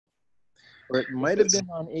Or it might have been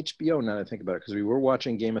on HBO now that I think about it, because we were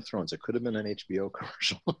watching Game of Thrones. It could have been an HBO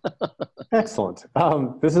commercial. Excellent.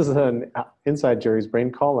 This is an Inside Jerry's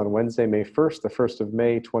Brain call on Wednesday, May 1st, the 1st of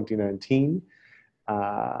May, 2019.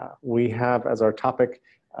 We have as our topic,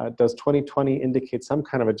 does 2020 indicate some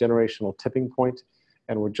kind of a generational tipping point?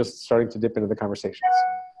 And we're just starting to dip into the conversations.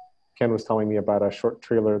 Ken was telling me about a short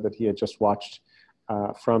trailer that he had just watched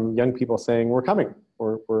from young people saying, we're coming,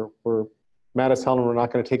 we're mad as hell and we're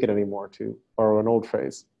not going to take it anymore, to borrow an old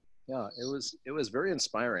phrase. Yeah, it was very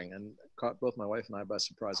inspiring and caught both my wife and I by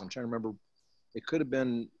surprise. I'm trying to remember, it could have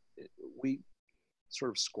been, we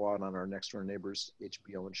sort of squad on our next door neighbors,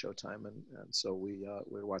 HBO and Showtime, and so we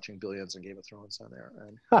were watching Billions and Game of Thrones on there,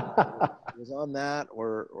 and it was on that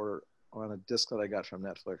or on a disc that I got from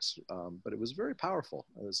Netflix, but it was very powerful.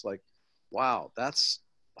 It was like, wow, that's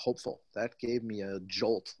hopeful. That gave me a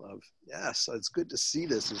jolt of, yes, it's good to see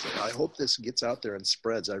this. It's like, I hope this gets out there and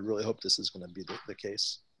spreads. I really hope this is going to be the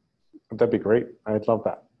case. That'd be great. I'd love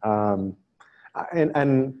that.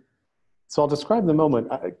 And so I'll describe the moment.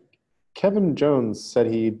 Kevin Jones said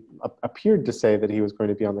he appeared to say that he was going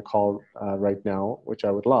to be on the call right now, which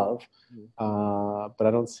I would love, but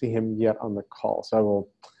I don't see him yet on the call. So I will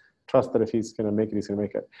trust that if he's going to make it, he's going to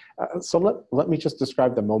make it. So let me just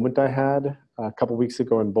describe the moment I had a couple weeks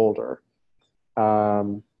ago in Boulder.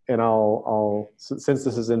 And since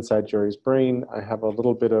this is Inside Jerry's Brain, I have a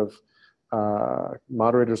little bit of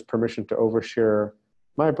moderator's permission to overshare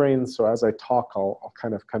my brain. So as I talk, I'll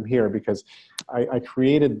kind of come here, because I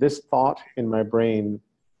created this thought in my brain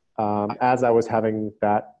as I was having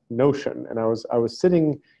that notion. And I was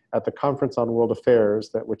sitting at the Conference on World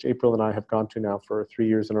Affairs, which April and I have gone to now for 3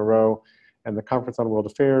 years in a row. And the Conference on World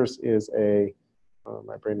Affairs is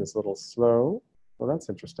my brain is a little slow. Well, that's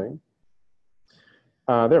interesting.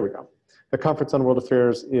 There we go. The Conference on World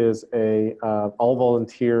Affairs is a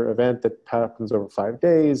all-volunteer event that happens over 5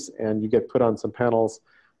 days, and you get put on some panels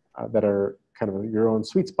that are kind of your own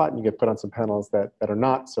sweet spot, and you get put on some panels that are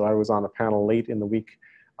not. So I was on a panel late in the week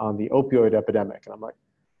on the opioid epidemic, and I'm like,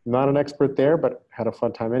 not an expert there, but had a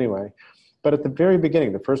fun time anyway. But at the very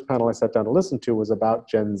beginning, the first panel I sat down to listen to was about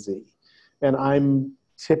Gen Z. And I'm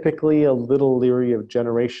typically a little leery of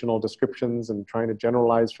generational descriptions and trying to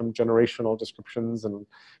generalize from generational descriptions, and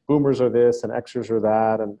boomers are this and Xers are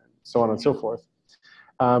that, and so on and so forth.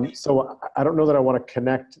 So I don't know that I want to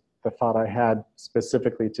connect the thought I had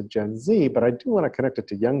specifically to Gen Z, but I do want to connect it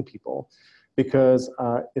to young people, because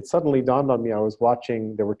it suddenly dawned on me. I was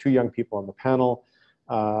watching, there were 2 young people on the panel,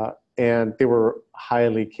 and they were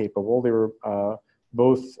highly capable. They were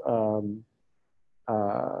both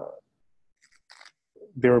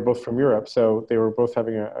from Europe, so they were both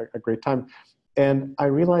having a great time. And I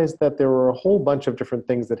realized that there were a whole bunch of different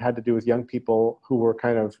things that had to do with young people who were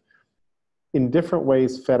kind of in different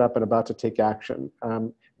ways fed up and about to take action.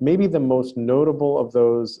 Maybe the most notable of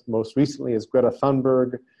those most recently is Greta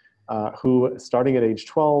Thunberg, who starting at age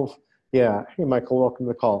 12, yeah, hey Michael, welcome to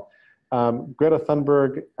the call. Greta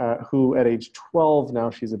Thunberg, who at age 12, now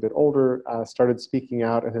she's a bit older, started speaking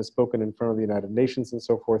out and has spoken in front of the United Nations and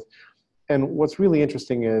so forth. And what's really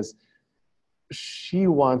interesting is she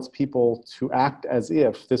wants people to act as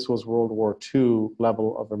if this was World War II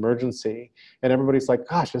level of emergency. And everybody's like,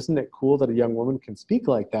 gosh, isn't it cool that a young woman can speak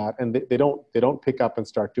like that? And they don't pick up and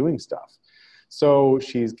start doing stuff. So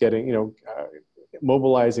she's getting,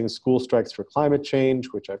 mobilizing school strikes for climate change,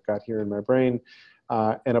 which I've got here in my brain,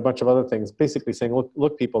 and a bunch of other things, basically saying,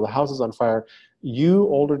 look, people, the house is on fire. You,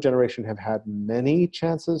 older generation, have had many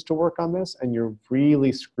chances to work on this, and you're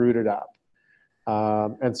really screwed it up.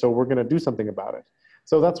 And so we're going to do something about it.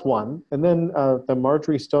 So that's one. And then the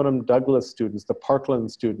Marjorie Stoneman Douglas students, the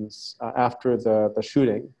Parkland students, after the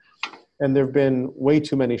shooting. And there have been way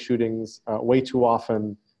too many shootings, way too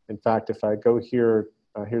often. In fact, if I go here,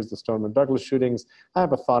 here's the Stoneman Douglas shootings. I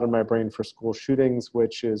have a thought in my brain for school shootings,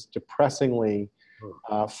 which is depressingly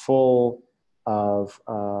full of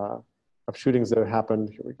shootings that have happened.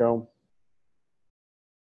 Here we go.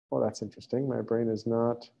 Well, that's interesting. My brain is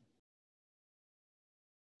not.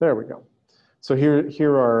 There we go. So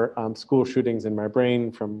here are school shootings in my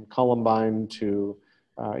brain, from Columbine to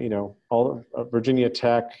all of Virginia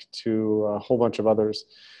Tech to a whole bunch of others.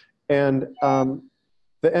 And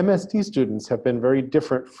the MSD students have been very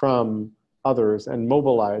different from others and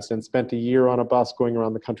mobilized and spent a year on a bus going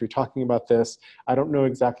around the country talking about this. I don't know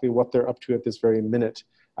exactly what they're up to at this very minute,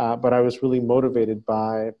 but I was really motivated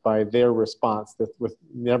by their response with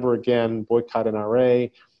Never Again, Boycott NRA,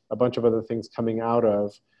 a bunch of other things coming out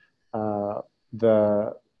of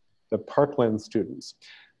the Parkland students.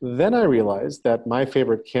 Then I realized that my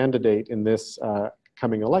favorite candidate in this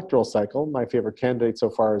coming electoral cycle. My favorite candidate so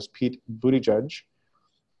far is Pete Buttigieg,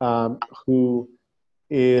 who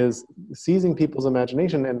is seizing people's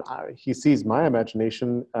imagination, and he seized my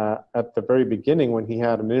imagination at the very beginning when he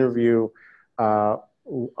had an interview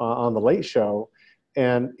on the Late Show,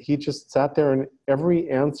 and he just sat there, and every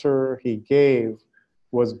answer he gave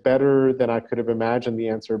was better than I could have imagined the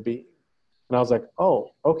answer being. And I was like, oh,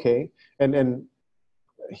 okay. And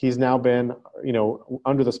he's now been,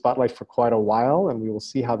 under the spotlight for quite a while, and we will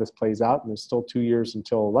see how this plays out. And there's still 2 years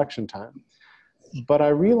until election time. But I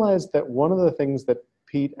realized that one of the things that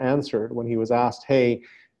Pete answered when he was asked, hey,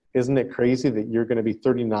 isn't it crazy that you're going to be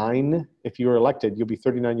 39 if you were elected? You'll be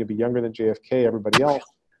 39, you'll be younger than JFK, everybody else.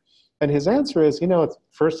 And his answer is,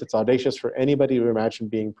 it's audacious for anybody to imagine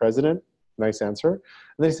being president. Nice answer. And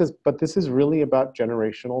then he says, but this is really about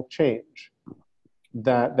generational change.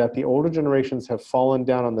 That the older generations have fallen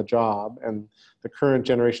down on the job, and the current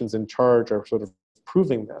generations in charge are sort of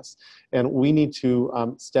proving this. And we need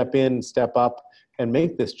to step in, step up, and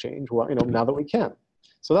make this change. Well, now that we can.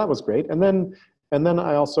 So that was great. And then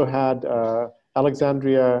I also had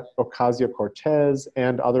Alexandria Ocasio-Cortez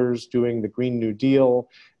and others doing the Green New Deal,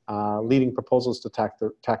 leading proposals to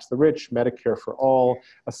tax the rich, Medicare for all,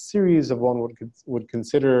 a series of one would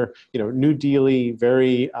consider, New Deal-y,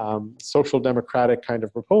 very social democratic kind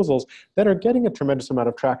of proposals that are getting a tremendous amount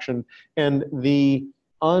of traction, and the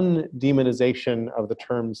undemonization of the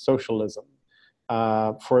term socialism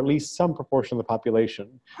for at least some proportion of the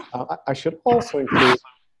population. I should also include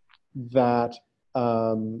that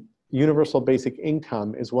universal basic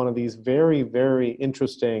income is one of these very, very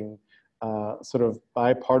interesting sort of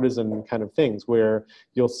bipartisan kind of things where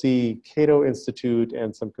you'll see Cato Institute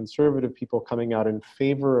and some conservative people coming out in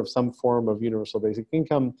favor of some form of universal basic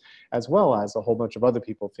income, as well as a whole bunch of other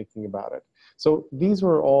people thinking about it. So these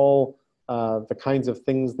were all the kinds of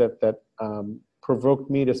things that provoked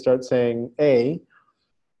me to start saying,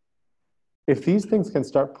 if these things can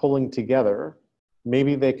start pulling together,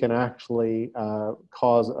 maybe they can actually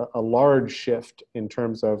cause a large shift in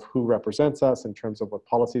terms of who represents us, in terms of what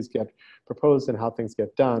policies get proposed and how things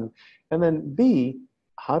get done. And then B,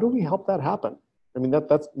 how do we help that happen? I mean,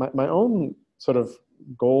 that's my own sort of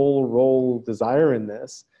goal, role, desire in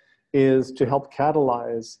this is to help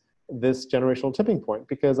catalyze this generational tipping point,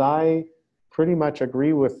 because I pretty much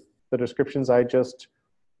agree with the descriptions I just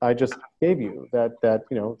gave you, that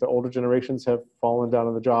the older generations have fallen down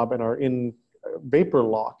on the job and are in vapor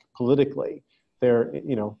lock politically. There's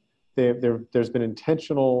been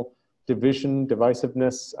intentional division,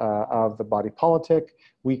 divisiveness of the body politic.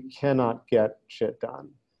 We cannot get shit done,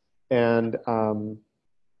 and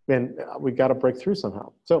we got to break through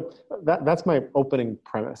somehow. So that's my opening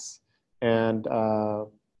premise, and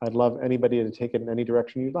I'd love anybody to take it in any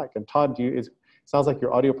direction you'd like. And Todd, it sounds like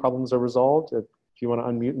your audio problems are resolved. If you want to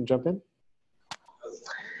unmute and jump in.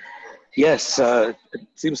 Yes, it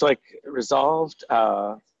seems like resolved.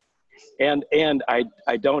 And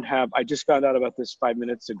I don't have. I just found out about this 5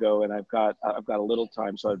 minutes ago, and I've got a little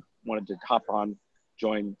time, so I wanted to hop on,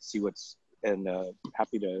 join, see what's, and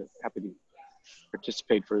happy to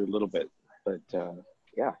participate for a little bit. But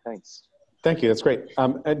yeah, thanks. Thank you. That's great.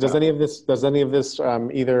 Does any of this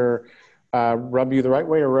either rub you the right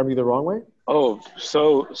way or rub you the wrong way? Oh,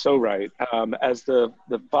 so right. As the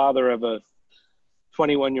father of a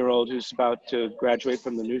 21-year-old who's about to graduate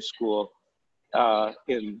from the new school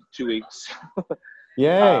in 2 weeks.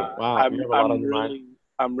 Yay! Wow, you have a lot on your mind.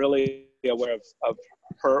 I'm really aware of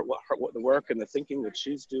her, what the work and the thinking that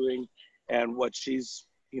she's doing, and what she's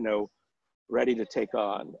ready to take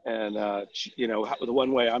on. And the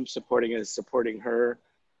one way I'm supporting is supporting her,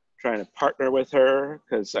 trying to partner with her,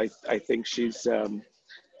 because I think she's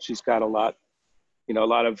got a lot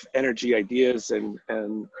of energy, ideas, and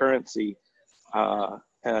currency.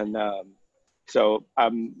 So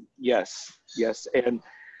yes,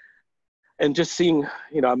 and just seeing,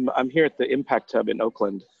 I'm here at the Impact Hub in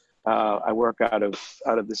Oakland. I work out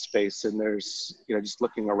of this space, and there's, just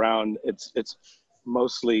looking around, it's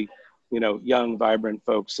mostly, young, vibrant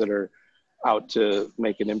folks that are out to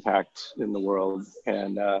make an impact in the world,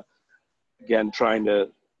 and again, trying to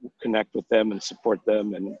connect with them and support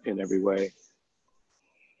them in every way.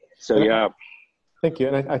 So yeah. Thank you.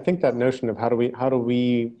 And I think that notion of how do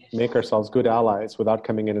we make ourselves good allies without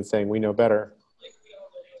coming in and saying we know better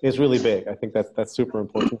is really big. I think that's super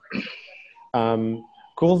important.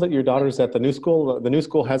 Cool that your daughter's at the new school. The new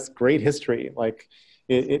school has great history. Like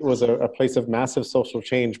it was a place of massive social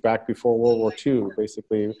change back before World War II.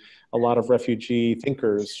 Basically, a lot of refugee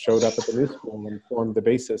thinkers showed up at the new school and formed the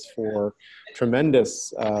basis for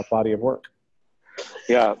tremendous body of work.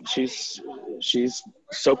 Yeah, she's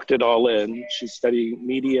soaked it all in. She's studying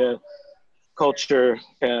media, culture,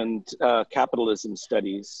 and capitalism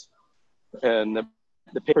studies. And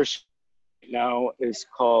the paper now is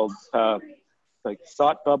called like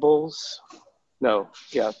thought bubbles. No,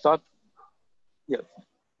 yeah, yeah,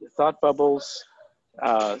 thought bubbles,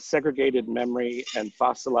 segregated memory, and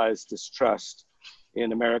fossilized distrust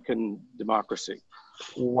in American democracy.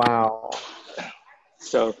 Wow.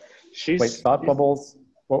 So Wait, she's thought bubbles.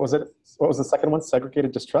 What was it? What was the second one?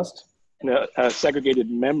 Segregated distrust? segregated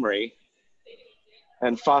memory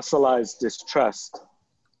and fossilized distrust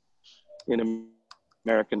in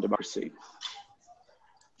American democracy.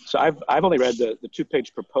 So I've only read the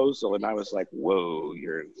 2-page proposal, and I was like, whoa,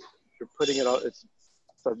 you're putting it all. It's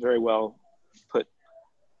very well put,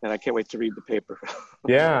 and I can't wait to read the paper.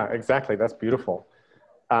 Yeah, exactly. That's beautiful.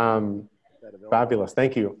 Fabulous.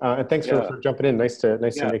 Thank you, and thanks for jumping in. Nice to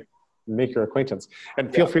make your acquaintance.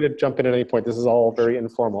 And feel free to jump in at any point. This is all very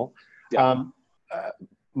informal. Yeah.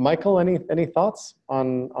 Michael, any thoughts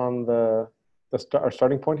on our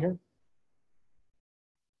starting point here?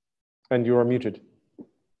 And you are muted.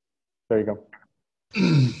 There you go.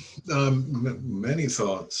 Many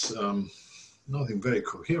thoughts. Nothing very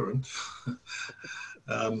coherent.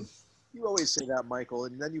 You always say that, Michael,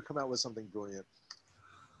 and then you come out with something brilliant.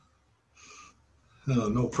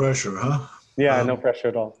 No pressure, huh? Yeah, no pressure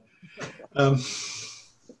at all.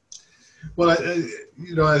 Well,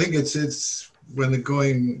 I think it's when the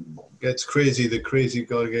going gets crazy, the crazy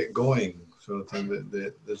got to get going. Sort of thing.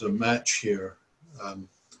 There's a match here.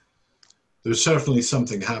 There's certainly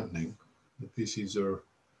something happening. The pieces are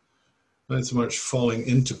not so much falling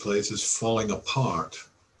into place as falling apart.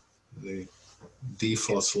 The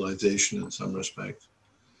defossilization in some respect.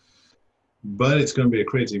 But it's going to be a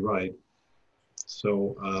crazy ride.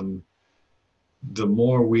 So the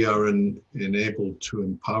more we are enabled to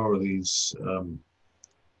empower these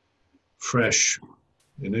fresh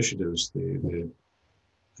initiatives,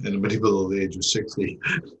 anybody below the age of 60.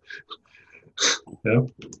 Yeah.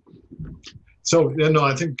 So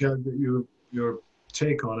I think your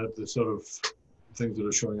take on it, the sort of things that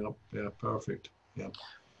are showing up, perfect. Yeah.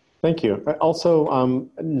 Thank you. Also,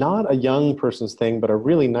 not a young person's thing, but a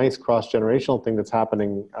really nice cross-generational thing that's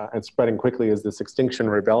happening and spreading quickly is this Extinction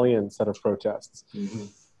Rebellion set of protests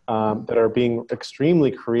that are being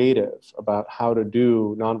extremely creative about how to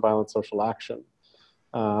do nonviolent social action.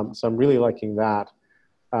 So I'm really liking that.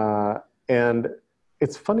 And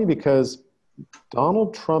it's funny because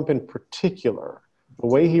Donald Trump in particular, the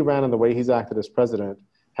way he ran and the way he's acted as president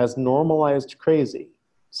has normalized crazy.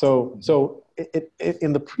 So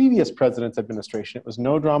in the previous president's administration, it was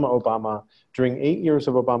no drama Obama. During 8 years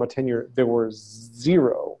of Obama tenure, there were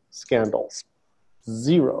 0 scandals.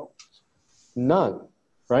 0. None,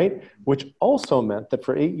 right? Which also meant that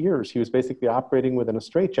for 8 years, he was basically operating within a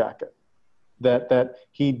straitjacket. That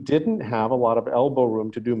he didn't have a lot of elbow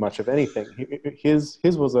room to do much of anything. His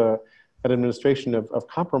was an administration of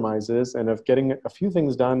compromises and of getting a few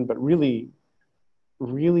things done, but really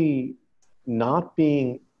not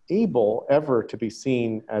being able ever to be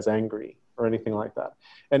seen as angry or anything like that.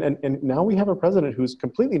 And now we have a president who's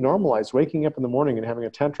completely normalized waking up in the morning and having a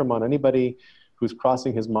tantrum on anybody who's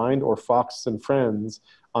crossing his mind or Fox and Friends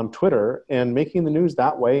on Twitter and making the news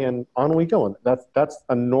that way, and on we go. And that's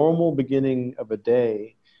a normal beginning of a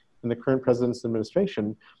day in the current president's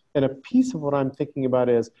administration. And a piece of what I'm thinking about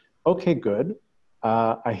is, okay, good.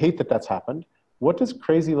 I hate that that's happened. What does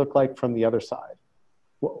crazy look like from the other side?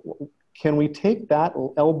 Can we take that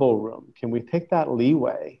elbow room? Can we take that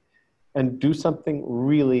leeway and do something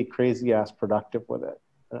really crazy-ass productive with it?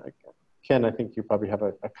 Ken, I think you probably have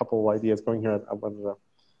a couple of ideas going here. I wanted to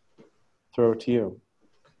throw it to you.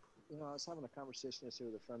 I was having a conversation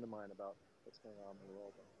yesterday with a friend of mine about what's going on in the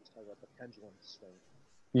world. He was talking about the pendulum swing.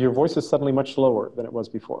 Your voice is suddenly much lower than it was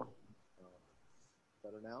before.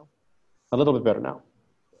 Better now? A little bit better now.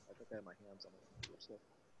 I think I have my hands on it. So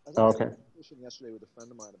I was having a conversation yesterday with a friend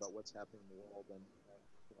of mine about what's happening in the world, and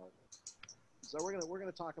so we're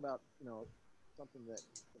gonna talk about something that's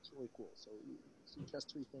really cool. So you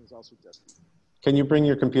suggest 3 things. I'll suggest 3. Can you bring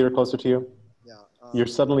your computer closer to you? Yeah. You're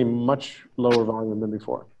suddenly much lower volume than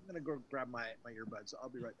before. I'm gonna go grab my earbuds. I'll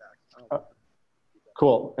be right back.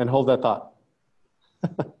 Cool. And hold that thought.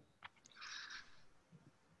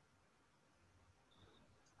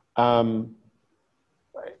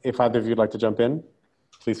 If either of you would like to jump in,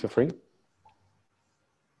 please feel free.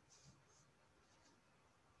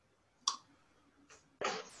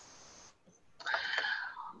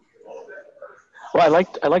 Well,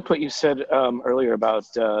 I liked what you said earlier about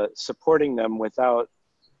supporting them without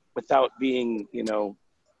being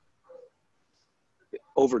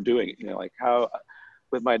overdoing it. You know, like how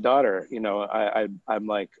with my daughter, you know, I'm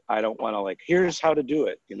like, I don't want to like, here's how to do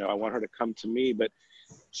it. You know, I want her to come to me, but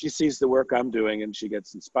she sees the work I'm doing and she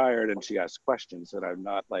gets inspired and she asks questions, and I'm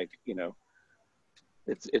not like, you know,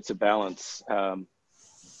 it's a balance. You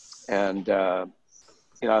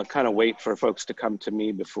know, I'll kind of wait for folks to come to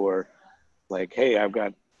me before, like, hey, I've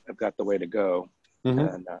got the way to go.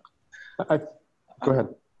 And go ahead.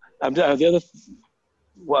 The other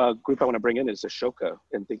group I want to bring in is Ashoka,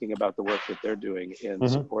 and thinking about the work that they're doing in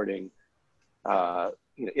supporting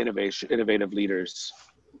you know, innovative leaders,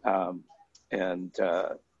 and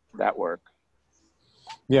that work.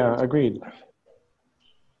 Yeah, agreed.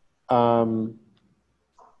 And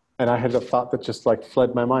I had a thought that just like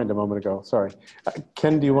fled my mind a moment ago. Sorry.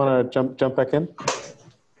 Ken, do you want to jump back in?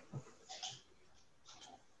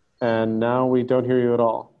 And now we don't hear you at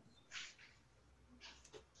all.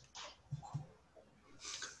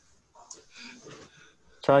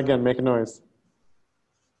 Try again, make a noise.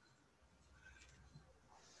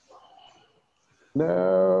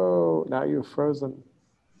 No, now you've frozen.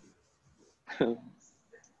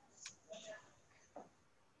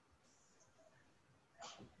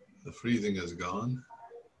 The freezing is gone.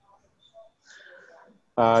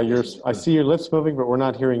 I see your lips moving, but we're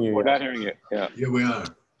not hearing you yet. We're not hearing it, yeah. Here we are.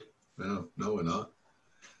 No, we're not.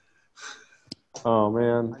 Oh,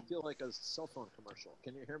 man. I feel like a cell phone commercial.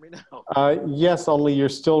 Can you hear me now? Yes, only you're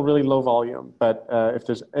still really low volume, but if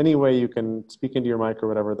there's any way you can speak into your mic or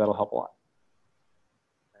whatever, that'll help a lot.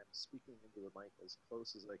 I'm speaking into the mic as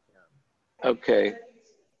close as I can. Okay.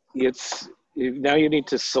 Now you need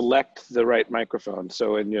to select the right microphone.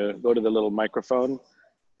 So when you go to the little microphone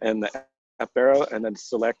and the up arrow, and then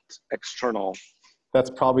select external. That's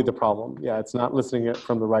probably the problem. Yeah, it's not listening it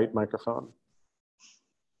from the right microphone.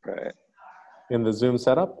 Right. In the Zoom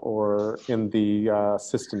setup or in the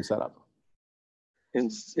system setup? In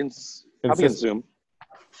Zoom.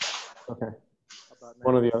 Okay. How about now?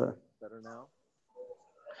 One or the other. Better now?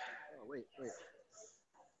 Oh, wait.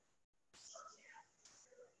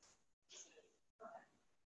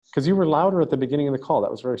 Because you were louder at the beginning of the call.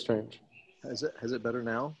 That was very strange. Has it better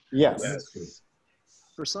now? Yes. Yes.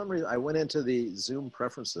 For some reason, I went into the Zoom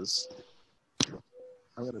preferences.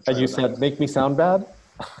 I'm going to try And you said, make me sound bad?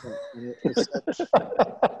 The input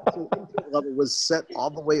level was set all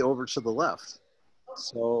the way over to the left.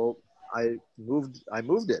 So I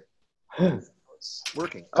moved it. It's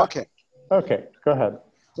working. Okay. Okay, go ahead.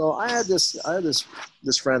 So I had this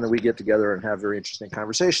friend that we get together and have very interesting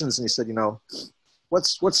conversations, and he said, you know,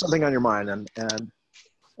 what's something on your mind? And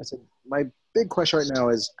I said, my big question right now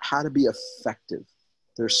is how to be effective.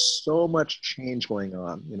 There's so much change going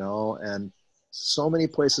on, you know, and so many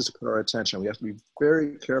places to put our attention. We have to be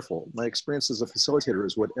very careful. My experience as a facilitator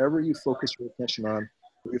is whatever you focus your attention on,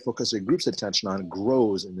 what you focus your group's attention on,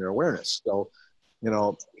 grows in their awareness. So, you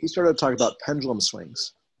know, he started talking about pendulum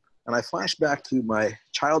swings. And I flashed back to my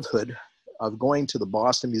childhood of going to the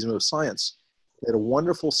Boston Museum of Science. They had a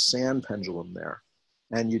wonderful sand pendulum there.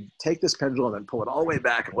 And you'd take this pendulum and pull it all the way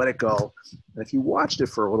back and let it go. And if you watched it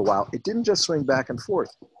for a little while, it didn't just swing back and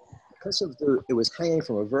forth. Because it was hanging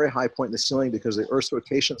from a very high point in the ceiling because of the Earth's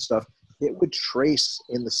rotation stuff, it would trace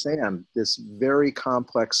in the sand this very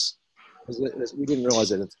complex, we didn't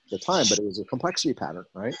realize it at the time, but it was a complexity pattern,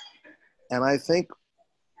 right? And I think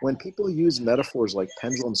when people use metaphors like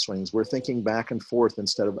pendulum swings, we're thinking back and forth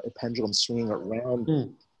instead of a pendulum swinging around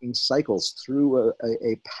in cycles through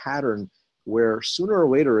a pattern where sooner or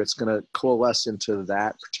later it's going to coalesce into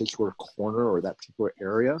that particular corner or that particular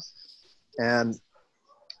area. And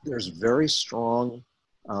there's very strong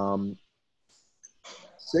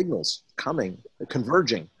signals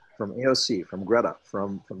converging from AOC, from Greta,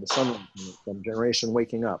 from the sun, from Generation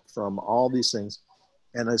Waking Up, from all these things.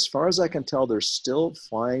 And as far as I can tell, they're still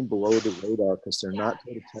flying below the radar because they're not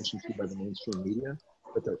paid attention to by the mainstream media,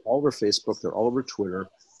 but they're all over Facebook, they're all over Twitter.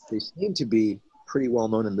 They seem to be pretty well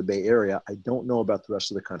known in the Bay Area. I don't know about the rest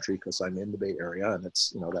of the country because I'm in the Bay Area and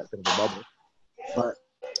it's, you know, that bit of a bubble. But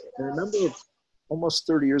I remember almost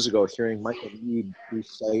 30 years ago hearing Michael Reed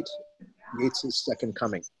recite Yeats's Second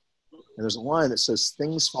Coming. And there's a line that says,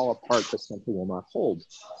 things fall apart, but something will not hold.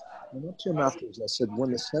 And up to him afterwards, I said,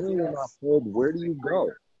 when the center will not hold, where do you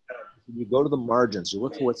go? You go to the margins. You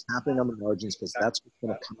look for what's happening on the margins because that's what's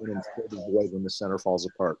going to come in and fill the void when the center falls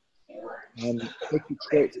apart. And take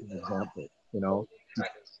Detroit for an example. You know,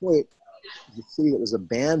 Detroit is a city that was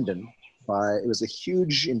abandoned it was a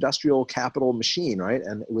huge industrial capital machine, right?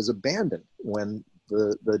 And it was abandoned when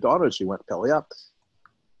the daughters went belly up.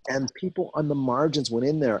 And people on the margins went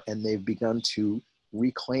in there and they've begun to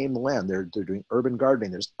reclaim land. They're doing urban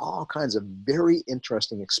gardening. There's all kinds of very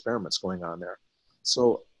interesting experiments going on there.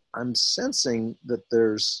 So I'm sensing that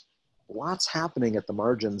there's lots happening at the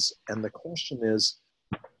margins. And the question is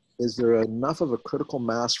there enough of a critical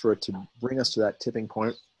mass for it to bring us to that tipping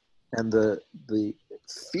point? And the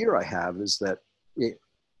fear I have is that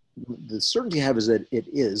the certainty I have is that it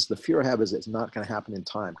is. The fear I have is it's not going to happen in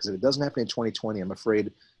time. Because if it doesn't happen in 2020, I'm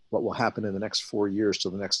afraid what will happen in the next 4 years to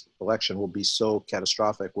the next election will be so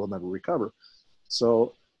catastrophic we'll never recover.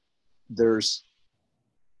 So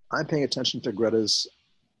I'm paying attention to Greta's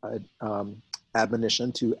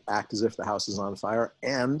admonition to act as if the house is on fire.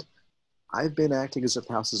 And I've been acting as if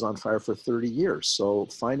the house is on fire for 30 years. So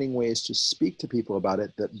finding ways to speak to people about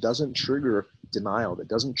it that doesn't trigger denial, that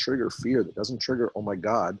doesn't trigger fear, that doesn't trigger, oh my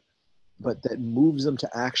God, but that moves them to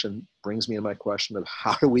action brings me to my question of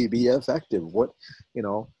how do we be effective?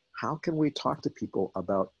 How can we talk to people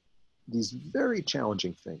about these very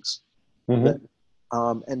challenging things that,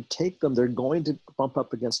 and take them, they're going to bump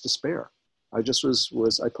up against despair. I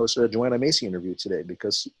posted a Joanna Macy interview today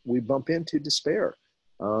because we bump into despair.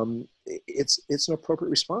 It's an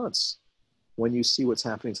appropriate response when you see what's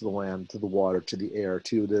happening to the land, to the water, to the air,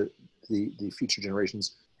 to the future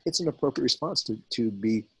generations. It's an appropriate response to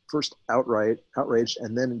be first outraged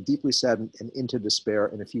and then deeply saddened and into despair.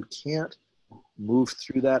 And if you can't move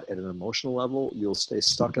through that at an emotional level, you'll stay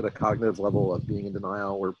stuck at a cognitive level of being in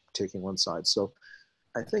denial or taking one side. So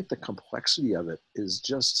I think the complexity of it is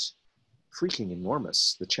just freaking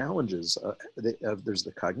enormous. The challenges, there's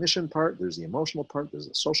the cognition part, there's the emotional part, there's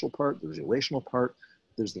the social part, there's the relational part,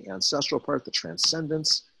 there's the ancestral part, the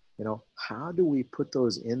transcendence. How do we put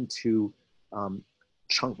those into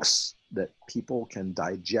chunks that people can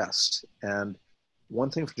digest? And one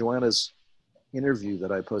thing for Joanna's interview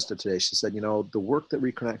that I posted today, she said, the work that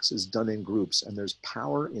reconnects is done in groups, and there's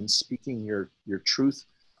power in speaking your truth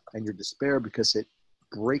and your despair because it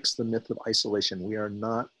breaks the myth of isolation. We are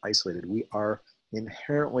not isolated. We are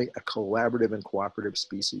inherently a collaborative and cooperative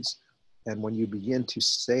species. And when you begin to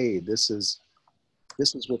say, this is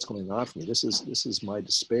what's going on for me, this is my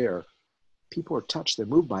despair, people are touched, they're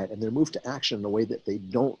moved by it, and they're moved to action in a way that they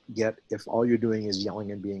don't get if all you're doing is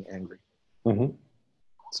yelling and being angry. Mm-hmm.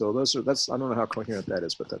 So that's I don't know how coherent that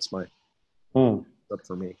is, but that's my up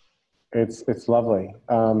for me. It's lovely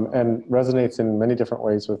and resonates in many different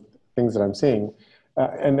ways with things that I'm seeing.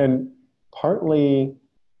 And then partly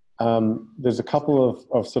there's a couple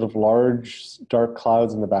of sort of large dark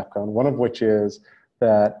clouds in the background, one of which is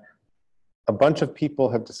that a bunch of people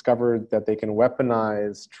have discovered that they can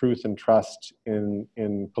weaponize truth and trust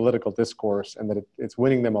in political discourse, and that it's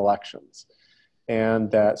winning them elections. And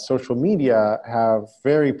that social media have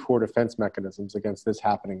very poor defense mechanisms against this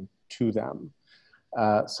happening to them.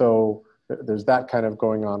 So there's that kind of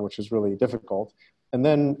going on, which is really difficult. And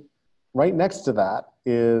then right next to that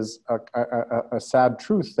is a sad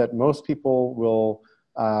truth that most people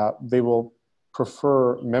will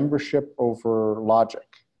prefer membership over logic.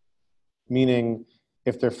 Meaning,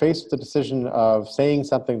 if they're faced with the decision of saying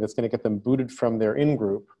something that's going to get them booted from their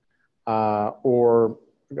in-group or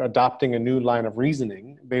adopting a new line of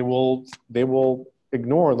reasoning, they will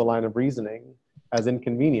ignore the line of reasoning as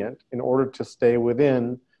inconvenient in order to stay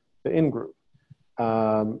within the in-group.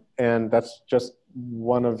 And that's just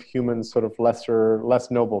one of humans' sort of less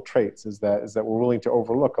noble traits, is that we're willing to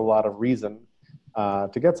overlook a lot of reason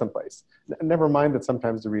to get someplace. Never mind that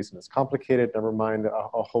sometimes the reason is complicated, never mind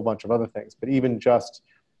a whole bunch of other things, but even just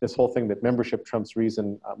this whole thing that membership trumps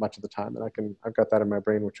reason much of the time. And I've got that in my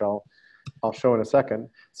brain, which I'll show in a second.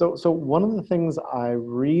 So one of the things I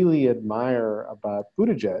really admire about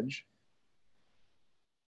Buttigieg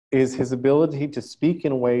is his ability to speak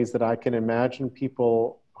in ways that I can imagine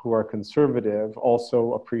people who are conservative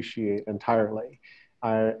also appreciate entirely.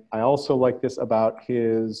 I also like this about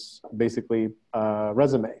his basically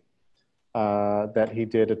resume, that he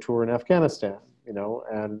did a tour in Afghanistan,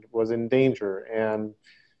 and was in danger, and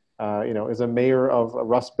is a mayor of a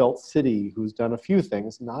Rust Belt city who's done a few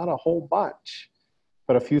things, not a whole bunch,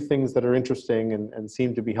 but a few things that are interesting and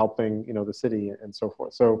seem to be helping, the city and so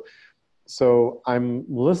forth. So I'm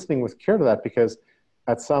listening with care to that because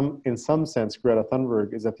in some sense, Greta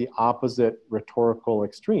Thunberg is at the opposite rhetorical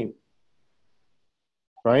extreme,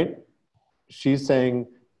 right? She's saying,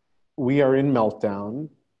 we are in meltdown,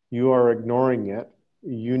 you are ignoring it,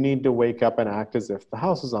 you need to wake up and act as if the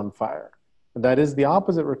house is on fire. And that is the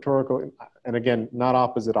opposite rhetorical, and again, not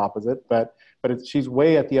opposite, but she's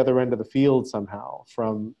way at the other end of the field somehow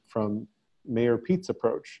from Mayor Pete's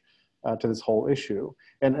approach to this whole issue.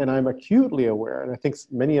 And I'm acutely aware, and I think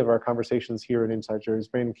many of our conversations here in Inside Jerry's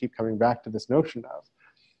Brain keep coming back to this notion of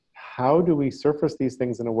how do we surface these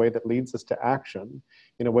things in a way that leads us to action,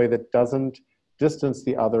 in a way that doesn't distance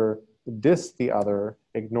the other, diss the other,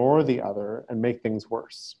 ignore the other, and make things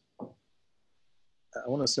worse. I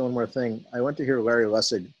want to say one more thing. I went to hear Larry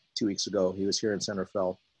Lessig 2 weeks ago. He was here in Center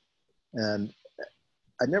Fell, and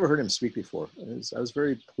I'd never heard him speak before. I was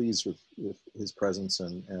very pleased with his presence,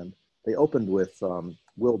 and they opened with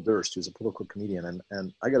Will Durst, who's a political comedian,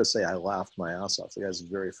 and I got to say, I laughed my ass off. The guy's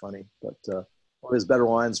very funny, but one of his better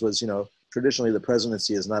lines was, traditionally the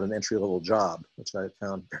presidency is not an entry-level job, which I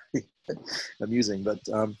found very amusing. But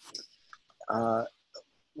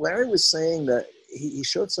Larry was saying that he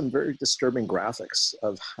showed some very disturbing graphics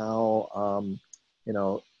of how,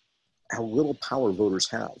 how little power voters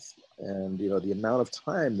have. And, the amount of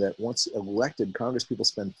time that once elected, Congress people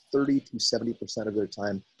spend 30 to 70% of their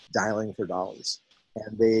time dialing for dollars.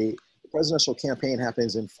 And the presidential campaign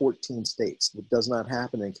happens in 14 states. It does not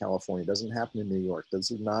happen in California. It doesn't happen in New York.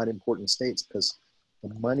 Those are not important states because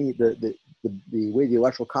the money, the way the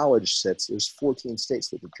Electoral College sits, there's 14 states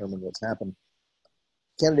that determine what's happened.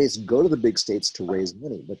 Candidates go to the big states to raise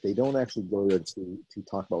money, but they don't actually go there to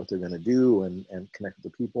talk about what they're going to do and connect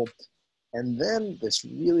with the people. And then this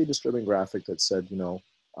really disturbing graphic that said,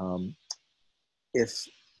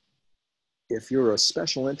 if you're a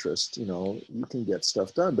special interest, you can get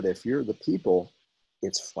stuff done, but if you're the people,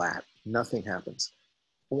 it's flat. Nothing happens.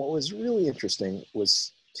 And what was really interesting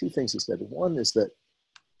was two things he said. One is that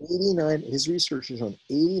his research has shown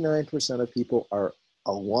 89% of people are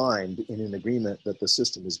aligned in an agreement that the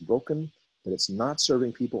system is broken, that it's not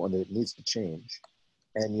serving people, and that it needs to change.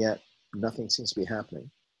 And yet nothing seems to be happening.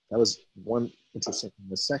 That was one interesting thing.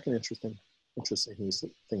 The second interesting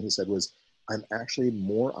thing he said was, I'm actually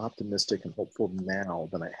more optimistic and hopeful now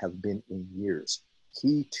than I have been in years.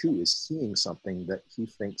 He too is seeing something that he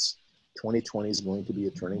thinks 2020 is going to be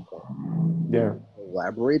a turning point. Yeah.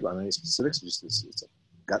 Elaborate on any specifics. It's a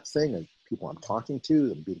gut thing, and people I'm talking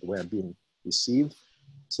to, and the way I'm being received.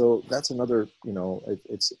 So that's another,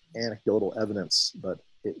 it's anecdotal evidence, but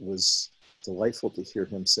it was delightful to hear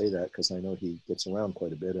him say that, because I know he gets around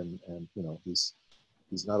quite a bit, and he's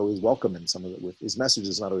not always welcome in some of it. With his message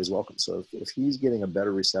is not always welcome. So if he's getting a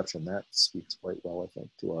better reception, that speaks quite well, I think,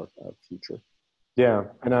 to our future. Yeah,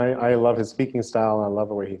 and I love his speaking style, and I love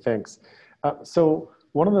the way he thinks. So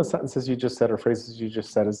one of the sentences you just said, or phrases you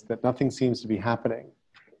just said, is that nothing seems to be happening.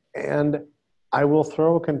 And I will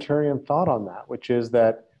throw a contrarian thought on that, which is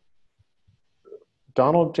that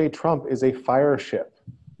Donald J. Trump is a fire ship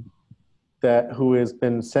who has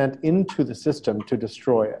been sent into the system to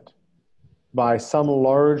destroy it by some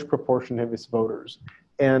large proportion of his voters.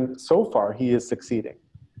 And so far, he is succeeding.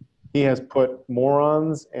 He has put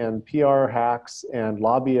morons and PR hacks and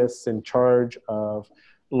lobbyists in charge of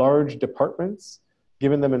large departments,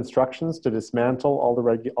 given them instructions to dismantle all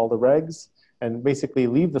the regs, and basically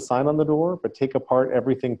leave the sign on the door, but take apart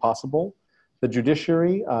everything possible. The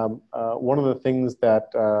judiciary, one of the things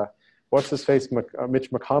that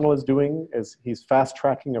Mitch McConnell is doing is he's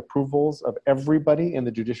fast-tracking approvals of everybody in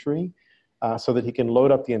the judiciary so that he can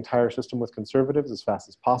load up the entire system with conservatives as fast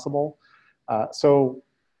as possible. So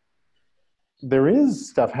there is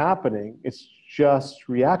stuff happening. It's just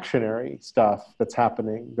reactionary stuff that's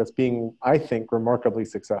happening that's being, I think, remarkably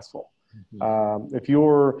successful. Mm-hmm. If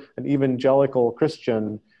you're an evangelical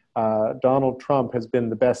Christian, Donald Trump has been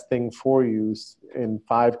the best thing for you in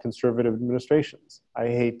 5 conservative administrations. I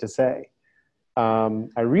hate to say.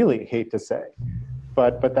 I really hate to say.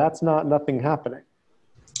 But that's nothing happening.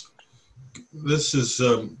 This is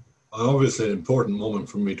obviously an important moment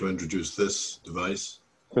for me to introduce this device.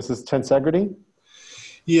 This is tensegrity?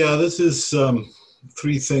 Yeah, this is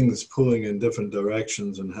 3 things pulling in different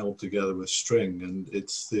directions and held together with string, and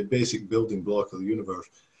it's the basic building block of the universe.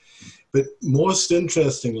 But most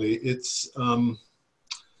interestingly, it's, if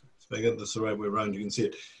I get this the right way around, you can see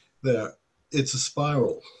it there. It's a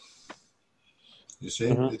spiral. You see?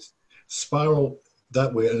 Mm-hmm. It's spiral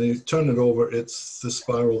that way, and you turn it over, it's the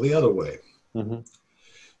spiral the other way. Mm-hmm.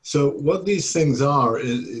 So what these things are,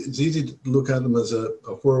 it's easy to look at them as a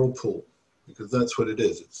whirlpool, because that's what it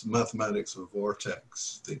is. It's the mathematics of a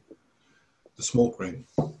vortex, the smoke ring.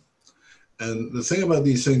 And the thing about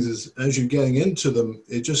these things is, as you're getting into them,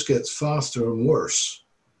 it just gets faster and worse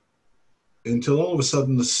until all of a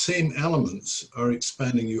sudden the same elements are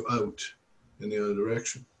expanding you out in the other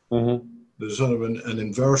direction. Mm-hmm. There's sort of an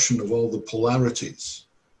inversion of all the polarities.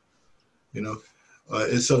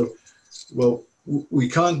 It's sort of, well, we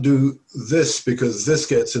can't do this because this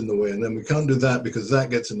gets in the way, and then we can't do that because that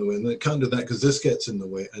gets in the way, and then can't do that because this gets in the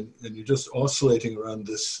way, and you're just oscillating around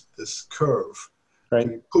this curve. Right.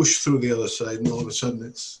 You push through the other side, and all of a sudden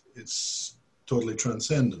it's totally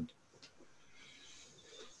transcendent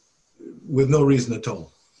with no reason at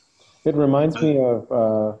all. It reminds me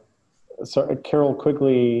of so Carol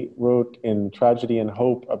Quigley wrote in Tragedy and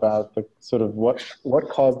Hope about the sort of what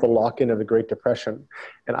caused the lock-in of the Great Depression.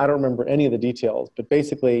 And I don't remember any of the details, but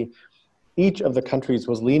basically each of the countries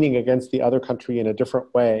was leaning against the other country in a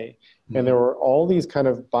different way. And there were all these kind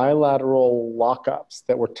of bilateral lockups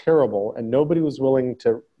that were terrible, and nobody was willing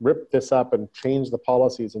to rip this up and change the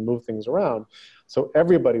policies and move things around. So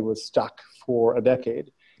everybody was stuck for a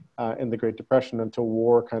decade in the Great Depression until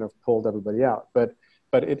war kind of pulled everybody out. But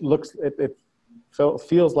it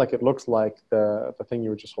feels like it looks like the thing you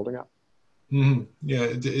were just holding up. Mm-hmm. Yeah,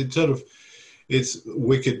 it sort of, it's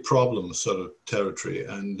wicked problem sort of territory,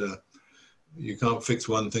 and you can't fix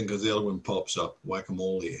one thing because the other one pops up,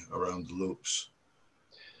 whack-a-mole around the loops.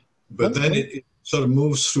 But then it sort of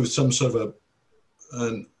moves through some sort of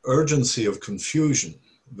an urgency of confusion,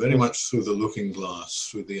 very much through the looking glass,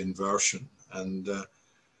 through the inversion, and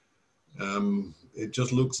it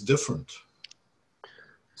just looks different.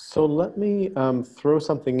 So let me throw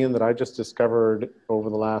something in that I just discovered over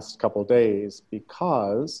the last couple of days,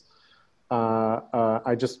 because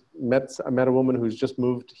I met a woman who's just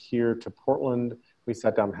moved here to Portland. We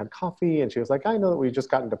sat down and had coffee, and she was like, I know that we just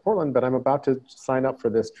got into Portland, but I'm about to sign up for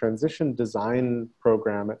this transition design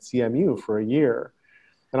program at CMU for a year.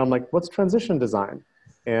 And I'm like, what's transition design?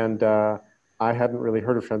 And I hadn't really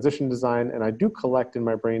heard of transition design, and I do collect in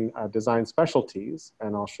my brain design specialties,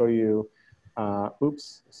 and I'll show you.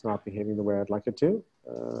 Oops, it's not behaving the way I'd like it to.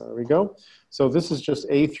 There we go. So this is just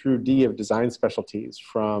A through D of design specialties,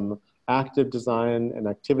 from active design and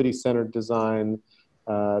activity-centered design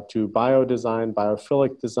to bio-design,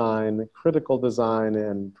 biophilic design, critical design,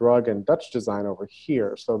 and drug and Dutch design over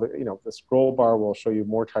here. So the scroll bar will show you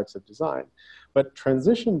more types of design. But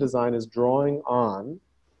transition design is drawing on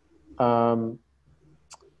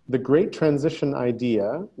the great transition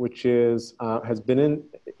idea, which is has been in,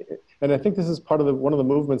 and I think this is part of one of the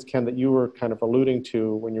movements, Ken, that you were kind of alluding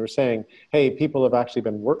to when you were saying, hey, people have actually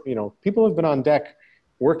been people have been on deck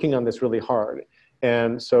working on this really hard.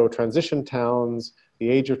 And so transition towns, the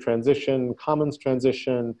age of transition, commons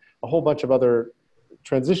transition, a whole bunch of other,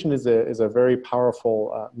 transition is a very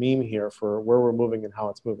powerful meme here for where we're moving and how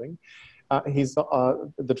it's moving.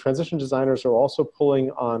 The transition designers are also pulling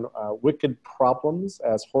on wicked problems,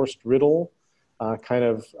 as Horst Riddle kind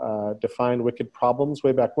of defined wicked problems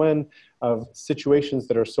way back when, of situations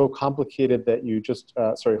that are so complicated that you just,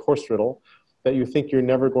 Horst Riddle, that you think you're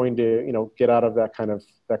never going to, get out of that kind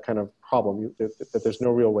of problem, that there's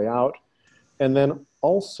no real way out. And then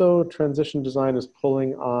also transition design is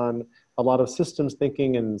pulling on a lot of systems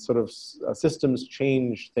thinking and sort of systems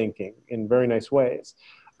change thinking in very nice ways.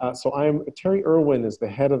 So Terry Irwin is the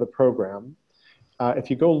head of the program. If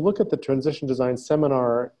you go look at the transition design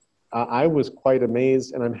seminar, I was quite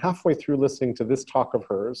amazed, and I'm halfway through listening to this talk of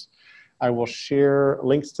hers. I will share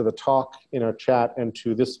links to the talk in our chat and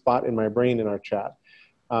to this spot in my brain in our chat.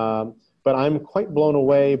 But I'm quite blown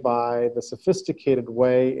away by the sophisticated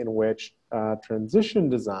way in which transition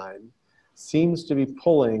design seems to be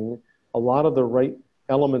pulling a lot of the right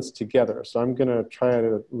elements together. So I'm gonna try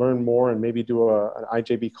to learn more and maybe do an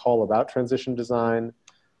IJB call about transition design,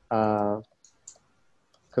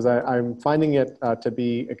 because I'm finding it to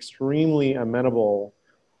be extremely amenable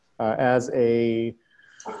as a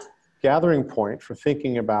gathering point for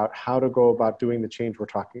thinking about how to go about doing the change we're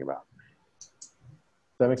talking about. Does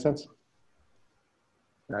that make sense?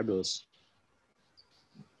 Fabulous.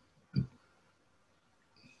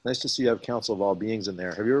 Nice to see you have Council of All Beings in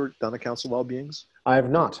there. Have you ever done a Council of All Beings? I have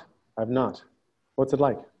not. I've not. What's it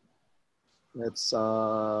like? It's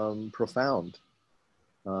profound.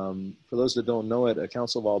 For those that don't know it, a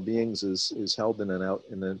Council of All Beings is held in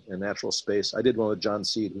a natural space. I did one with John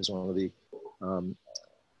Seed, who's one of the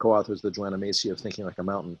co-authors of the Joanna Macy of Thinking Like a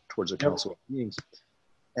Mountain Towards a Council of Beings.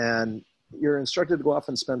 And you're instructed to go off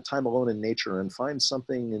and spend time alone in nature and find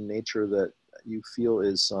something in nature that you feel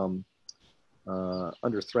is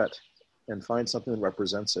under threat, and find something that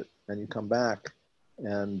represents it. And you come back,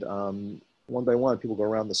 and one by one, people go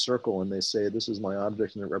around the circle and they say, this is my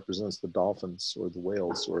object, and it represents the dolphins or the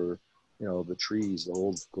whales or the trees, the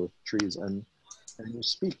old growth trees. And you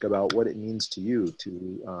speak about what it means to you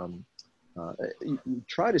to, you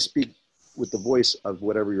try to speak with the voice of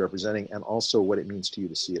whatever you're representing, and also what it means to you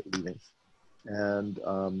to see it leaving. And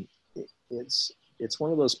it's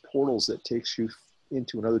one of those portals that takes you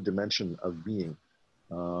into another dimension of being,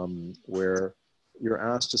 where you're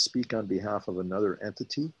asked to speak on behalf of another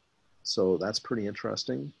entity. So that's pretty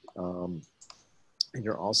interesting. And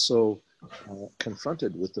you're also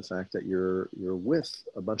confronted with the fact that you're with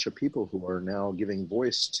a bunch of people who are now giving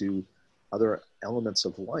voice to other elements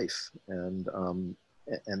of life. And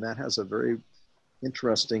that has a very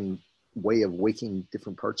interesting way of waking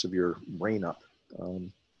different parts of your brain up.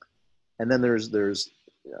 And then there's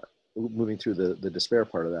moving through the despair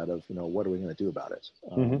part of that of, what are we going to do about it?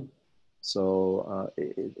 So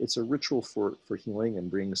it's a ritual for healing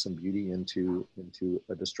and bringing some beauty into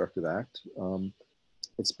a destructive act.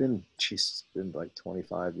 It's been like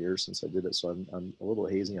 25 years since I did it, so I'm a little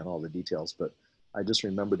hazy on all the details, but I just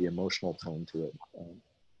remember the emotional tone to it.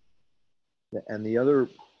 And the other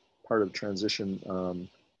part of transition,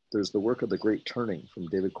 there's the work of The Great Turning from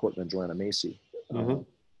David Korten and Joanna Macy,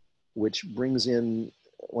 which brings in,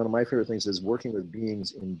 one of my favorite things is working with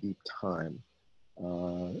beings in deep time.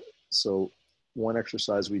 So one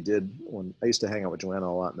exercise we did when I used to hang out with Joanna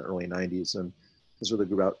a lot in the early 90s, and this was a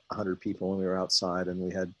group about 100 people, and we were outside, and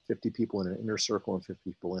we had 50 people in an inner circle and 50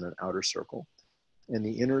 people in an outer circle. And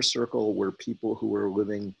the inner circle were people who were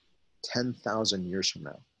living 10,000 years from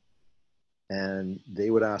now. And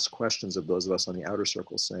they would ask questions of those of us on the outer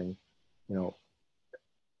circle saying,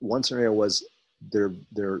 one scenario was their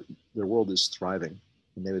world is thriving.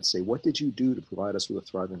 And they would say, what did you do to provide us with a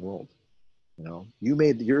thriving world? You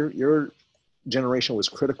made your generation was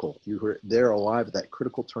critical. You were there alive at that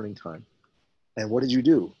critical turning time. And what did you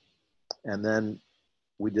do? And then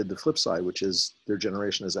we did the flip side, which is their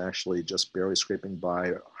generation is actually just barely scraping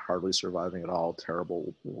by, hardly surviving at all,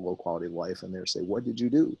 terrible, low quality of life. And they say, what did you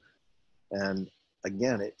do? And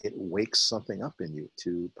again, it wakes something up in you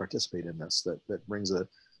to participate in this that brings a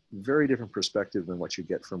very different perspective than what you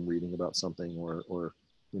get from reading about something or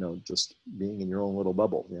just being in your own little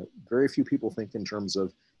bubble. Very few people think in terms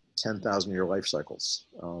of 10,000-year life cycles.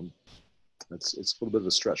 It's a little bit of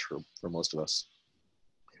a stretch for most of us.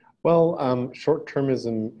 Well,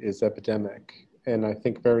 short-termism is epidemic, and I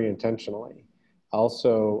think very intentionally.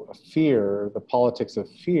 Also, fear, the politics of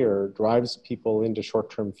fear, drives people into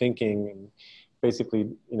short-term thinking and basically,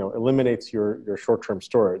 eliminates your short-term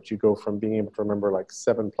storage. You go from being able to remember like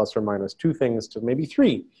 7 plus or minus 2 things to maybe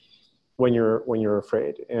 3 when you're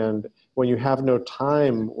afraid. And when you have no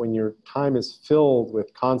time, when your time is filled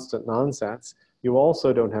with constant nonsense, you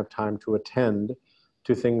also don't have time to attend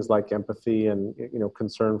to things like empathy and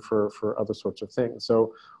concern for other sorts of things.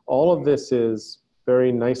 So all of this is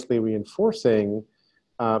very nicely reinforcing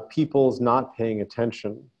people's not paying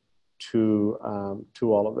attention to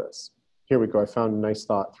all of this. Here we go. I found a nice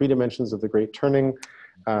thought. 3 dimensions of the Great Turning.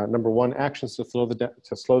 Number 1, actions to slow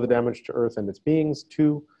the damage to Earth and its beings.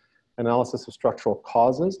 2, analysis of structural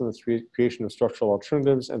causes and the creation of structural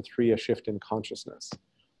alternatives. And 3, a shift in consciousness.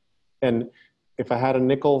 And if I had a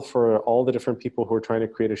nickel for all the different people who are trying to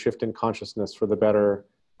create a shift in consciousness for the better,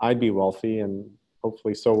 I'd be wealthy, and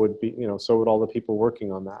hopefully so would all the people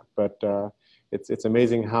working on that. But it's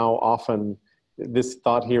amazing how often this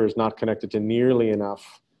thought here is not connected to nearly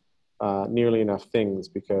enough things,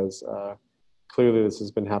 because clearly this has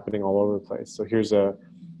been happening all over the place. So here's a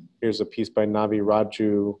piece by Navi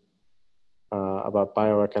Raju about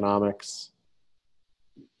bioeconomics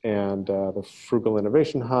and the Frugal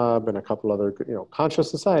Innovation Hub and a couple other, Conscious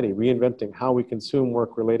Society, Reinventing How We Consume,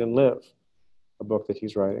 Work, Relate, and Live, a book that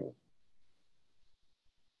he's writing.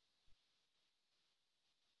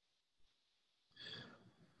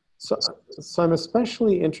 So I'm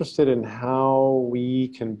especially interested in how we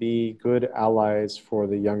can be good allies for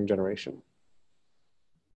the young generation.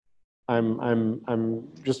 I'm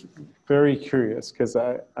just very curious, because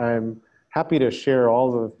I'm happy to share all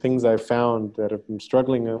the things I've found that have been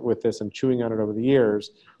struggling with this and chewing on it over the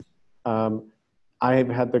years. I've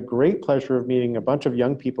had the great pleasure of meeting a bunch of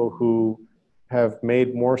young people who have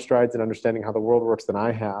made more strides in understanding how the world works than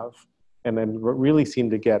I have, and then really seem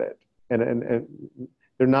to get it. And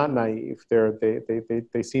they're not naive.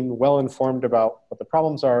 They seem well informed about what the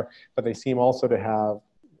problems are, but they seem also to have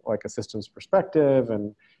like a systems perspective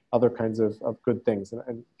and other kinds of good things,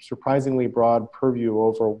 and surprisingly broad purview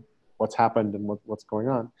over what's happened and what's going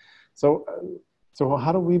on. So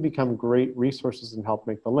how do we become great resources and help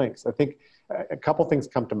make the links? I think a couple things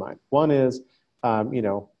come to mind. One is,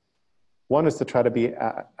 one is to try to be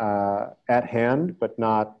at hand, but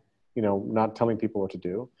not telling people what to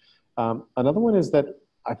do. Another one is that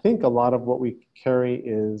I think a lot of what we carry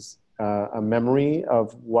is a memory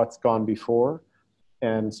of what's gone before,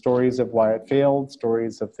 and stories of why it failed,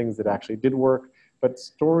 stories of things that actually did work. But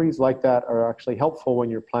stories like that are actually helpful when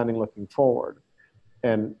you're planning looking forward.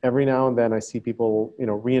 And every now and then I see people,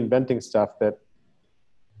 reinventing stuff that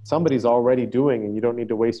somebody's already doing, and you don't need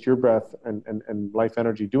to waste your breath and life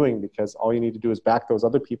energy doing, because all you need to do is back those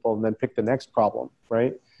other people and then pick the next problem,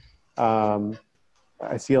 right?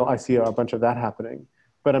 I see a bunch of that happening.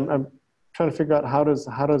 But I'm trying to figure out how does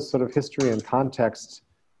sort of history and context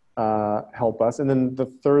help us. And then the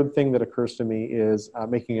third thing that occurs to me is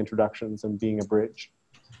making introductions and being a bridge.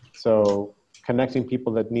 So connecting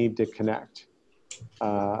people that need to connect,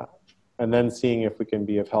 and then seeing if we can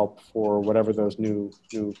be of help for whatever those new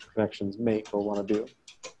connections make or want to do.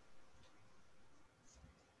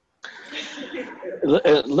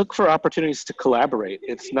 Look for opportunities to collaborate.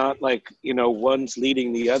 It's not like, you know, one's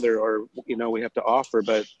leading the other, or, you know, we have to offer,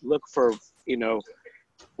 but look for, you know,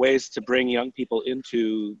 ways to bring young people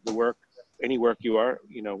into the work, any work you are,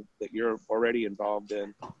 you know, that you're already involved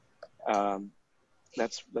in.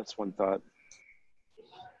 That's one thought.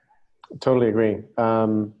 Totally agree.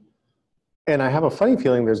 And I have a funny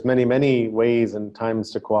feeling there's many ways and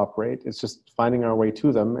times to cooperate. It's just finding our way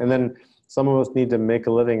to them. And then some of us need to make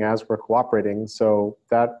a living as we're cooperating. So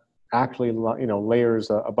that actually, you know, layers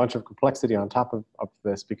a bunch of complexity on top of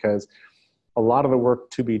this, because a lot of the work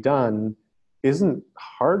to be done isn't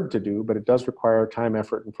hard to do, but it does require time,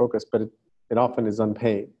 effort, and focus, but it often is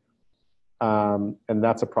unpaid. And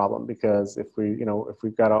that's a problem, because if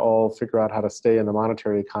we've got to all figure out how to stay in the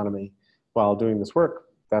monetary economy while doing this work,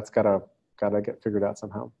 that's gotta get figured out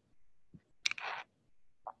somehow.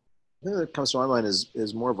 The thing that comes to my mind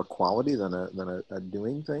is more of a quality than a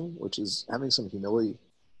doing thing, which is having some humility.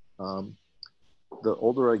 The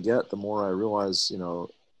older I get, the more I realize, you know,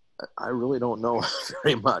 I really don't know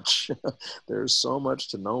very much. There's so much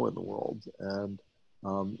to know in the world, and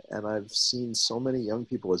I've seen so many young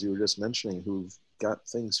people, as you were just mentioning, who've got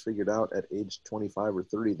things figured out at age 25 or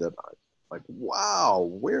 30 that I'm like, wow,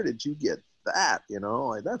 where did you get that? You know,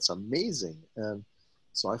 like, that's amazing. And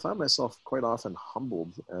so I find myself quite often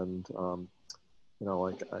humbled, and you know,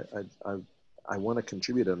 like I want to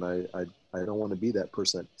contribute, and I don't want to be that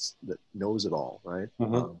person that knows it all, right?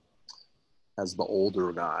 Mm-hmm. As the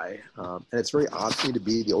older guy, and it's very odd for me to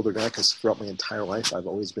be the older guy, because throughout my entire life I've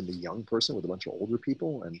always been the young person with a bunch of older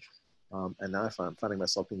people, and now I'm finding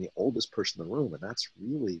myself being the oldest person in the room, and that's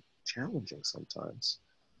really challenging sometimes.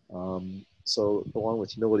 So along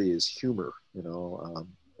with humility is humor, you know.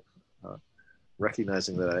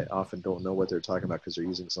 Recognizing that I often don't know what they're talking about because they're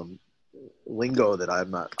using some lingo that I'm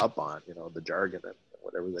not up on, you know, the jargon and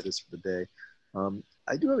whatever that is for the day.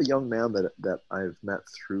 I do have a young man that I've met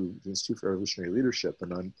through the Institute for Evolutionary Leadership,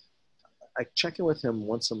 and I check in with him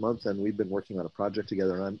once a month, and we've been working on a project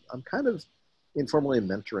together, and I'm kind of informally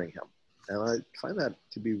mentoring him, and I find that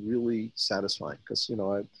to be really satisfying, because, you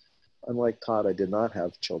know, unlike Todd, I did not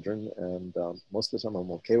have children, and most of the time I'm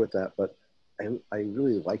okay with that, but I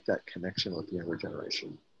really like that connection with the younger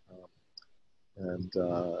generation, and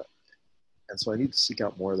so I need to seek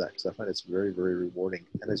out more of that, because I find it's very, very rewarding.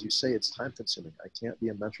 And as you say, it's time consuming. I can't be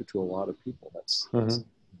a mentor to a lot of people.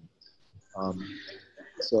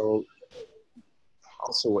 So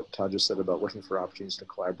also what Todd just said about looking for opportunities to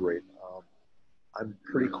collaborate. I'm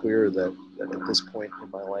pretty clear that at this point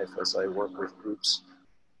in my life, as I work with groups,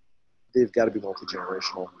 they've got to be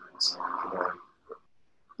multi-generational. You know,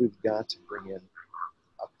 we've got to bring in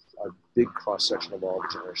a big cross-section of all the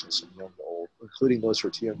generations, from young to old, including those who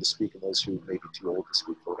are too young to speak and those who may be too old to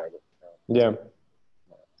speak for whatever. Yeah.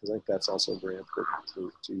 Because I think that's also very important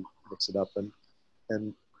to mix it up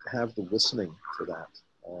and have the listening for that.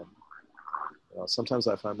 You know, sometimes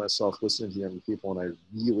I find myself listening to younger people, and I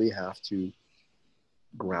really have to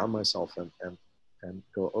ground myself and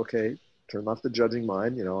go, okay, turn off the judging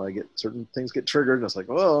mind. You know, I get certain things get triggered, and it's like,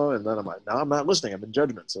 oh, and then I'm like, now I'm not listening. I'm in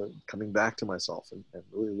judgment. So coming back to myself and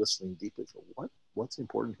really listening deeply for what's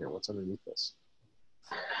important here, what's underneath this.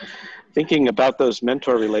 Thinking about those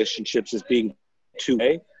mentor relationships as being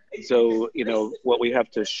two-way. So, you know, what we have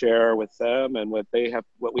to share with them, and what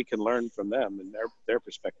we can learn from them and their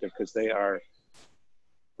perspective, because they are,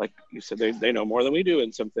 like you said, they know more than we do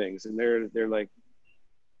in some things, and they're like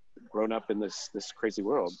grown up in this crazy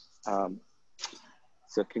world.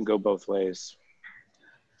 So it can go both ways.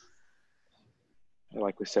 And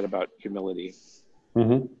like we said about humility,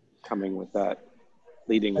 coming with that,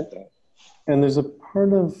 leading with that. And there's a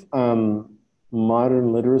part of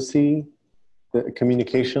modern literacy, the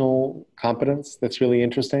communicational competence, that's really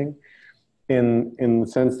interesting, in the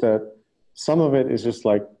sense that some of it is just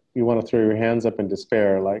like you want to throw your hands up in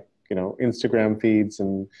despair, like, you know, Instagram feeds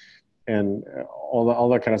and all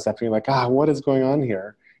that kind of stuff. And you're like, what is going on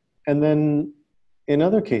here? And then in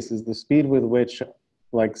other cases, the speed with which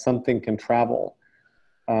like something can travel,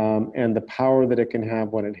 and the power that it can have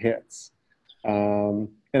when it hits.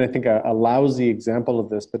 And I think a lousy example of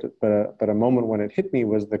this, but a moment when it hit me,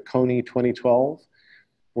 was the Coney 2012,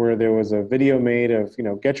 where there was a video made of, you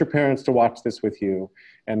know, get your parents to watch this with you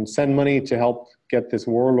and send money to help get this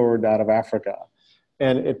warlord out of Africa.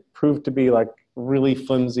 And it proved to be like really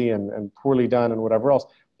flimsy and poorly done and whatever else.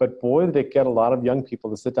 but boy, did it get a lot of young people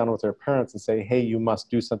to sit down with their parents and say, hey, you must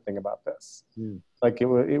do something about this. Like it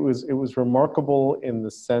was remarkable in the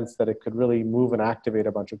sense that it could really move and activate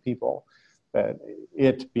a bunch of people. That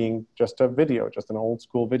it being just a video, just an old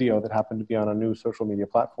school video that happened to be on a new social media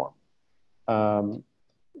platform.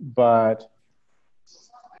 But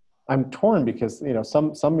I'm torn because, you know,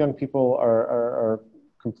 some young people are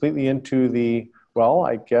completely into the, well,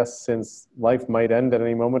 I guess since life might end at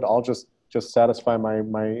any moment, I'll just satisfy my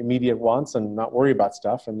immediate wants and not worry about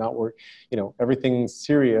stuff and not worry, you know, everything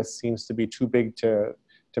serious seems to be too big to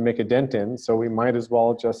make a dent in. So we might as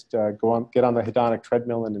well just get on the hedonic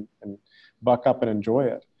treadmill and buck up and enjoy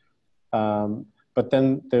it. But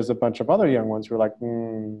then there's a bunch of other young ones who are like,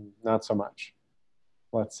 not so much.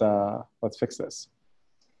 Let's fix this.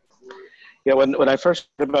 Yeah, when I first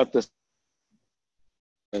heard about this,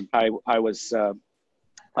 I was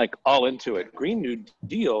like all into it. Green New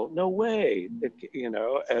Deal? No way. You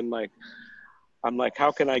know, and like, I'm like, how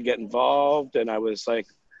can I get involved? And I was like,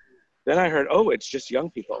 then I heard, oh, it's just young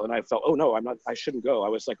people. And I felt, oh no, I shouldn't go. I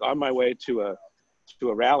was like on my way to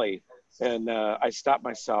a rally, and I stopped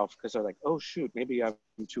myself because I was like, oh shoot, maybe I'm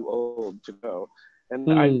too old to go. And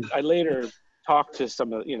I later talked to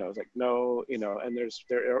some of, you know, I was like, no, you know, and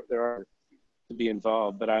there are to be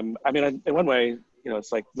involved, but I mean, in one way, you know,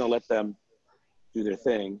 it's like, no, let them do their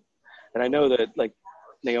thing. And I know that like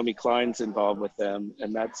Naomi Klein's involved with them,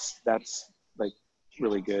 and that's like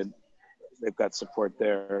really good. They've got support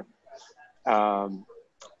there.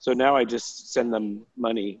 So now I just send them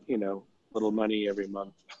money, you know, little money every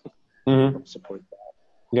month. Help support that.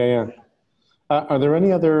 Yeah. Are there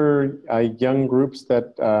any other young groups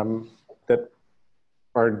that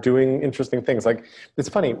are doing interesting things? Like, it's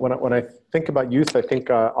funny, when I think about youth, I think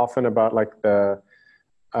often about like the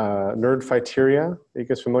Nerdfighteria. Are you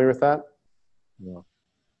guys familiar with that? Yeah.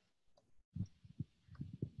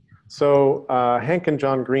 So Hank and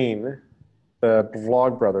John Green, the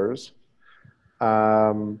Vlog brothers,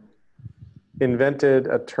 invented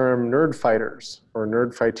a term nerd fighters or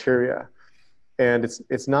Nerdfighteria. And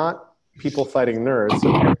it's not people fighting nerds.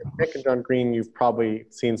 So Hank and John Green, you've probably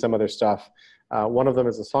seen some of their stuff. One of them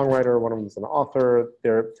is a songwriter, one of them is an author.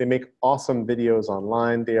 They make awesome videos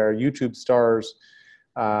online. They are YouTube stars.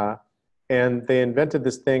 And they invented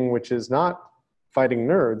this thing which is not fighting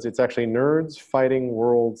nerds, it's actually nerds fighting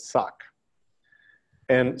world suck.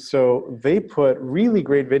 And so they put really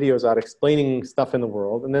great videos out explaining stuff in the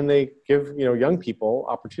world, and then they give, you know, young people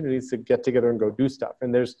opportunities to get together and go do stuff.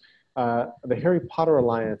 And there's the Harry Potter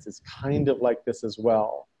Alliance is kind of like this as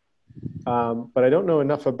well. But I don't know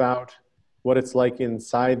enough about what it's like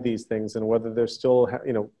inside these things and whether they're still,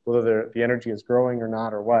 you know, whether the energy is growing or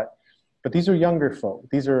not or what. But these are younger folk.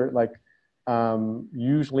 These are like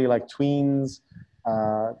usually like tweens,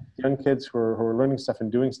 young kids who are learning stuff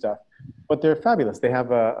and doing stuff. But they're fabulous. They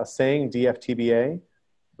have a saying, DFTBA,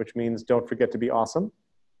 which means don't forget to be awesome.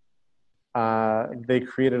 They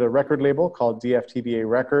created a record label called DFTBA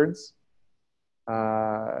Records,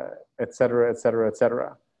 et cetera, et cetera, et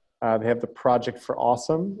cetera. They have the Project for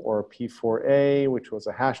Awesome, or P4A, which was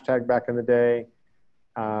a hashtag back in the day,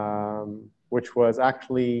 which was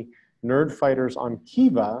actually nerd fighters on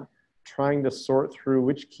Kiva trying to sort through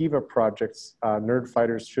which Kiva projects nerd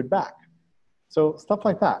fighters should back. So stuff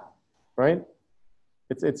like that, right?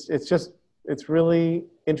 It's really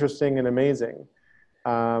interesting and amazing.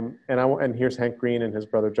 And here's Hank Green and his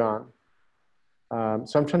brother John.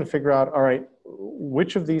 So I'm trying to figure out, all right,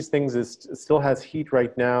 which of these things still has heat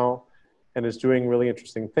right now and is doing really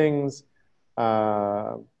interesting things,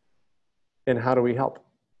 and how do we help?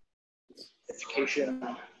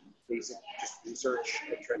 Education, basic just research,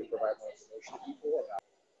 and trying to provide more information to people about.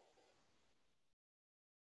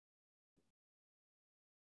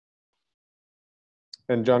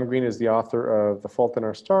 And John Green is the author of The Fault in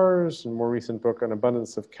Our Stars, and more recent book, An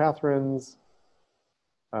Abundance of Catherines.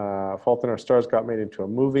 Fault in Our Stars got made into a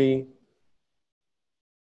movie.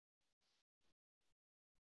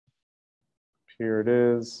 Here it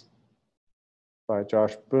is, by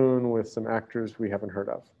Josh Boone with some actors we haven't heard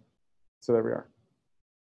of. So there we are.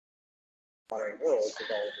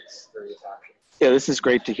 Yeah, this is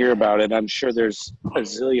great to hear about it. I'm sure there's a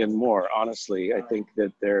zillion more, honestly. I think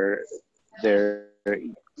that the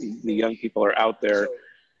young people are out there,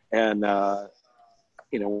 and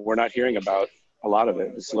you know, we're not hearing about a lot of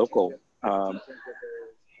it. It's local.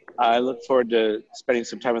 I look forward to spending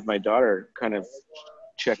some time with my daughter, kind of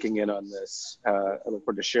checking in on this. I look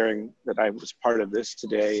forward to sharing that I was part of this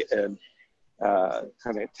today, and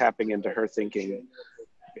kind of tapping into her thinking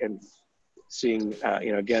and seeing,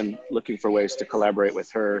 you know, again, looking for ways to collaborate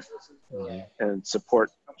with her and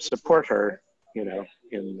support her you know,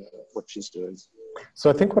 in what she's doing. So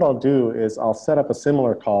I think what I'll do is I'll set up a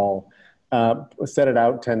similar call, set it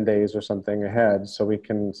out 10 days or something ahead so we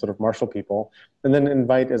can sort of marshal people, and then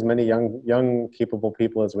invite as many young, capable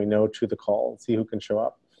people as we know to the call, see who can show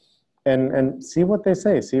up, and see what they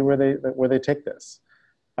say, see where they take this.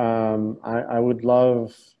 I would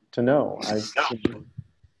love to know.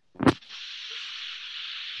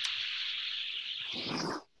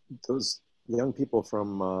 Those young people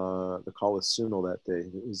from the call with Sunil that day,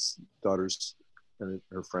 his daughters and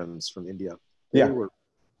her friends from India, they were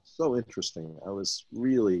so interesting. I was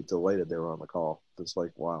really delighted they were on the call. It was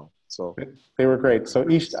like, wow. So they were great. So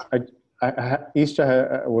Isha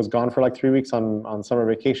was gone for like 3 weeks on summer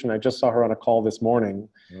vacation. I just saw her on a call this morning.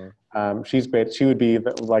 Yeah. She's great. She would be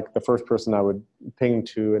like the first person I would ping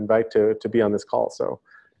to invite to be on this call. So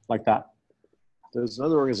like that. There's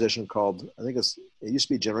another organization called, I think it used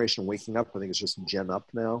to be Generation Waking Up. I think it's just Gen Up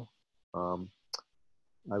now.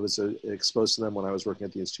 I was exposed to them when I was working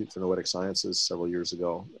at the Institute for Noetic Sciences several years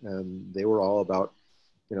ago. And they were all about,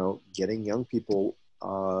 getting young people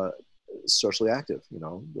socially active.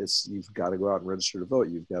 You've got to go out and register to vote.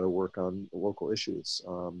 You've got to work on local issues.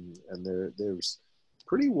 And there's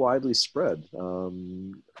pretty widely spread. I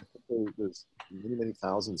think there's many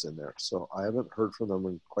thousands in there. So I haven't heard from them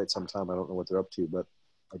in quite some time. I don't know what they're up to, but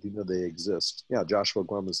I do know they exist. Yeah, Joshua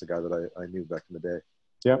Glum is the guy that I knew back in the day.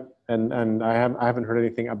 Yep, and I haven't heard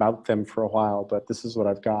anything about them for a while, but this is what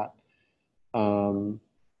I've got.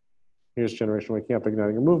 Here's Generation Waking Up,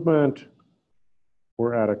 Igniting a Movement.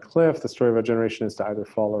 We're at a cliff. The story of a generation is to either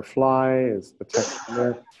fall or fly, is the text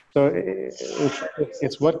there. So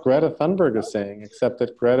it's what Greta Thunberg is saying, except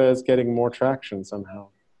that Greta is getting more traction somehow.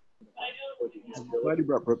 I'm glad you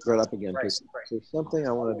brought Greta up again, because there's something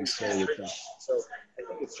I wanted to say with that.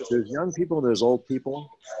 There's young people and there's old people,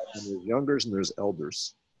 and there's youngers and there's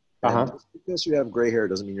elders. And just because you have gray hair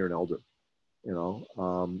doesn't mean you're an elder,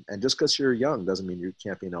 and just because you're young doesn't mean you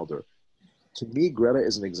can't be an elder. To me, Greta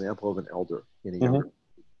is an example of an elder in a younger.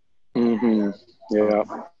 Yeah.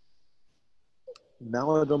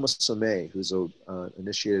 Maladoma Somé, who's a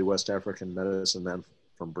initiated West African medicine man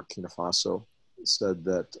from Burkina Faso, said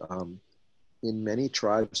that in many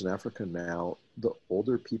tribes in Africa now, the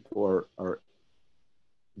older people are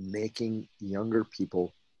making younger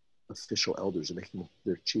people official elders. They're making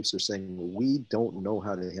their chiefs. Are saying, we don't know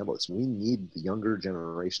how to handle this. We need the younger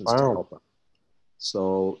generations to help us.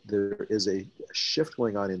 So there is a shift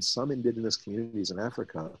going on in some indigenous communities in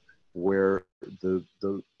Africa where the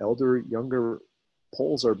elder-younger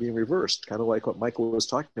poles are being reversed, kind of like what Michael was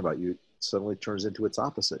talking about. You suddenly turns into its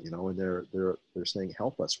opposite, and they're saying,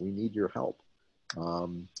 help us. We need your help.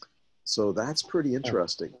 So that's pretty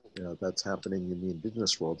interesting. That's happening in the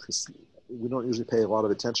indigenous world, because we don't usually pay a lot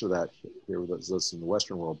of attention to that here with us in the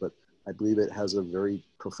Western world, but I believe it has a very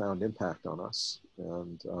profound impact on us.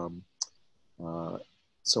 And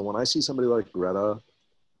so when I see somebody like Greta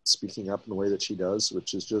speaking up in the way that she does,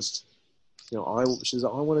 which is just, I want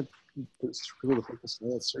to people to take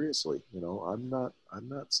science seriously. I'm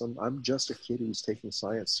just a kid who's taking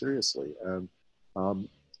science seriously. And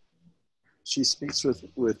she speaks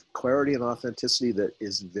with clarity and authenticity that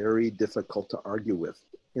is very difficult to argue with.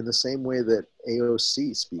 In the same way that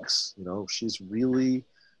AOC speaks, she's really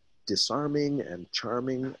disarming and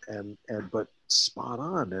charming but spot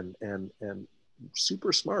on and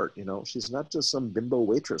super smart. She's not just some bimbo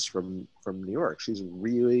waitress from New York. She's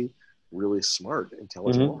really, really smart,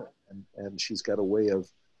 intelligent woman. And she's got a way of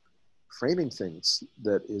framing things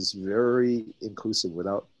that is very inclusive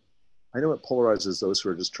without, I know it polarizes those who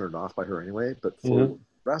are just turned off by her anyway, but for the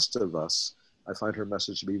rest of us, I find her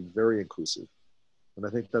message to be very inclusive. And I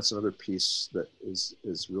think that's another piece that is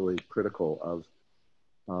really critical of,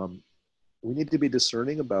 we need to be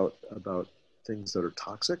discerning about things that are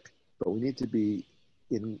toxic, but we need to be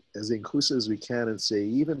as inclusive as we can and say,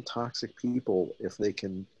 even toxic people, if they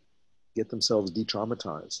can get themselves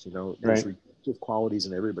de-traumatized, there's redemptive qualities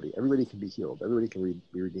in everybody. Everybody can be healed. Everybody can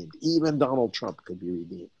be redeemed. Even Donald Trump can be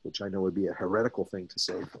redeemed, which I know would be a heretical thing to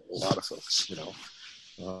say for a lot of folks,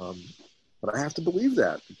 but I have to believe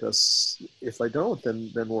that, because if I don't,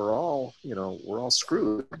 then we're all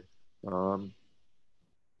screwed.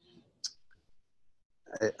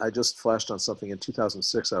 I just flashed on something. In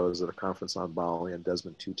 2006, I was at a conference on Bali, and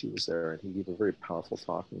Desmond Tutu was there, and he gave a very powerful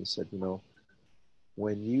talk, and he said,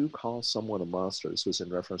 when you call someone a monster, this was in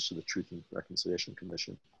reference to the Truth and Reconciliation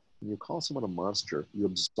Commission, when you call someone a monster, you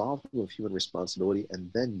absolve them of human responsibility, and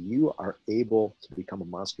then you are able to become a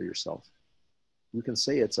monster yourself. You can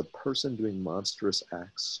say it's a person doing monstrous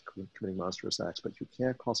acts, committing monstrous acts, but you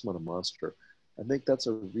can't call someone a monster. I think that's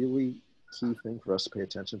a really key thing for us to pay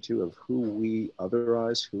attention to of who we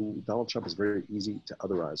otherize. Who Donald Trump is very easy to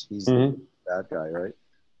otherize. He's the bad guy, right?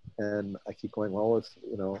 And I keep going, well, if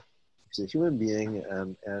he's a human being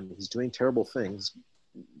and he's doing terrible things,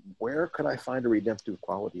 where could I find a redemptive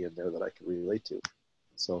quality in there that I could relate to?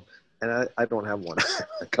 So, and I don't have one.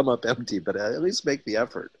 I come up empty, but I at least make the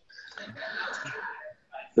effort.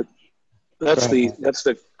 That's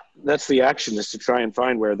the action, is to try and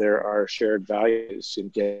find where there are shared values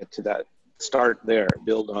and get to that. Start there,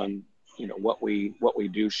 build on what we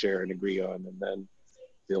do share and agree on, and then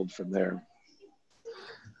build from there.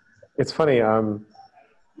 It's funny. I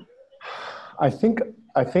think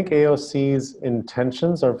AOC's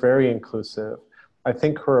intentions are very inclusive. I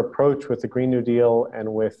think her approach with the Green New Deal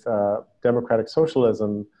and with democratic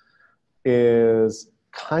socialism is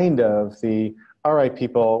kind of the, all right,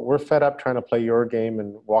 people, we're fed up trying to play your game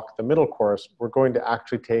and walk the middle course. We're going to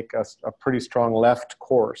actually take a pretty strong left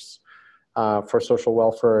course for social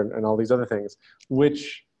welfare and all these other things,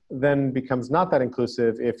 which then becomes not that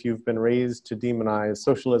inclusive if you've been raised to demonize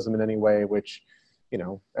socialism in any way, which,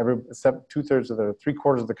 except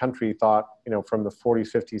 3/4 of the country thought, from the 40s,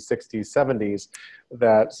 50s, 60s, 70s,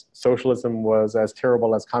 that socialism was as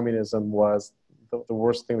terrible as communism was the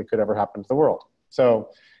worst thing that could ever happen to the world. So,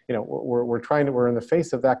 we're in the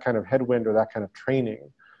face of that kind of headwind or that kind of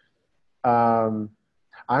training.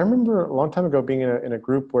 I remember a long time ago being in a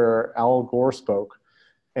group where Al Gore spoke,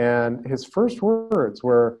 and his first words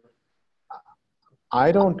were,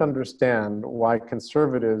 I don't understand why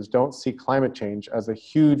conservatives don't see climate change as a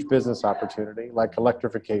huge business opportunity like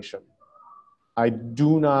electrification. I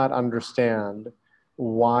do not understand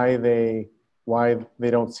why they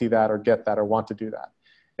don't see that or get that or want to do that.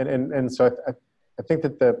 And so I think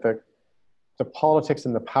that the politics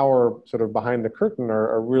and the power sort of behind the curtain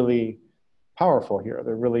are really powerful here.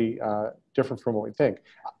 They're really different from what we think.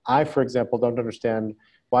 I, for example, don't understand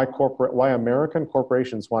why American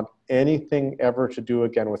corporations want anything ever to do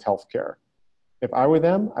again with healthcare. If I were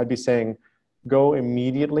them, I'd be saying, go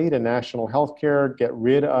immediately to national healthcare, get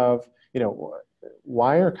rid of,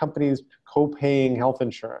 why are companies co-paying health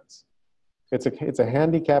insurance? It's a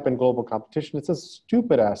handicap in global competition. It's a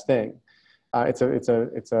stupid ass thing. It's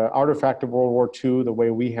a artifact of World War II, the way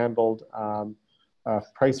we handled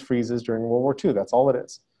price freezes during World War II. That's all it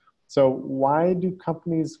is. So why do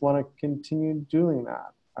companies want to continue doing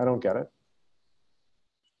that? I don't get it.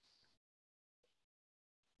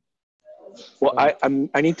 Well,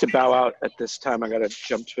 I need to bow out at this time. I got to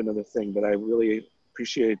jump to another thing, but I really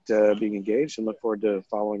appreciate being engaged and look forward to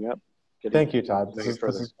following up. Thank you, Todd. This is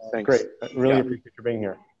Thanks. Great. I really appreciate you being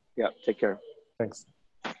here. Yeah, take care. Thanks.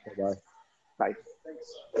 Bye-bye. Bye.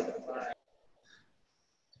 Thanks.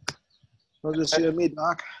 Well, just you and me,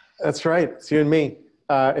 Doc. That's right. It's you and me.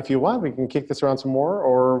 If you want, we can kick this around some more,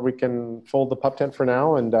 or we can fold the pup tent for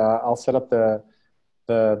now, and I'll set up the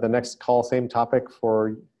next call, same topic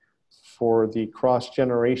for the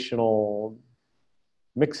cross-generational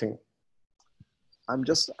mixing.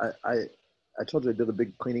 I told you I did a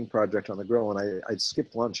big cleaning project on the grill, and I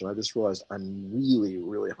skipped lunch, and I just realized I'm really,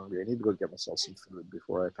 really hungry. I need to go get myself some food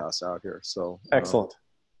before I pass out here. So excellent.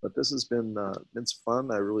 But this has been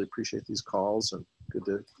fun. I really appreciate these calls, and good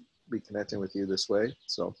to be connecting with you this way.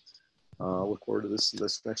 So look forward to this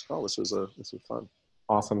next call. This was fun.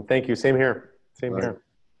 Awesome. Thank you. Same here. Same here.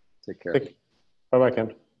 Take care. Bye-bye,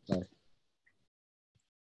 Ken. Bye.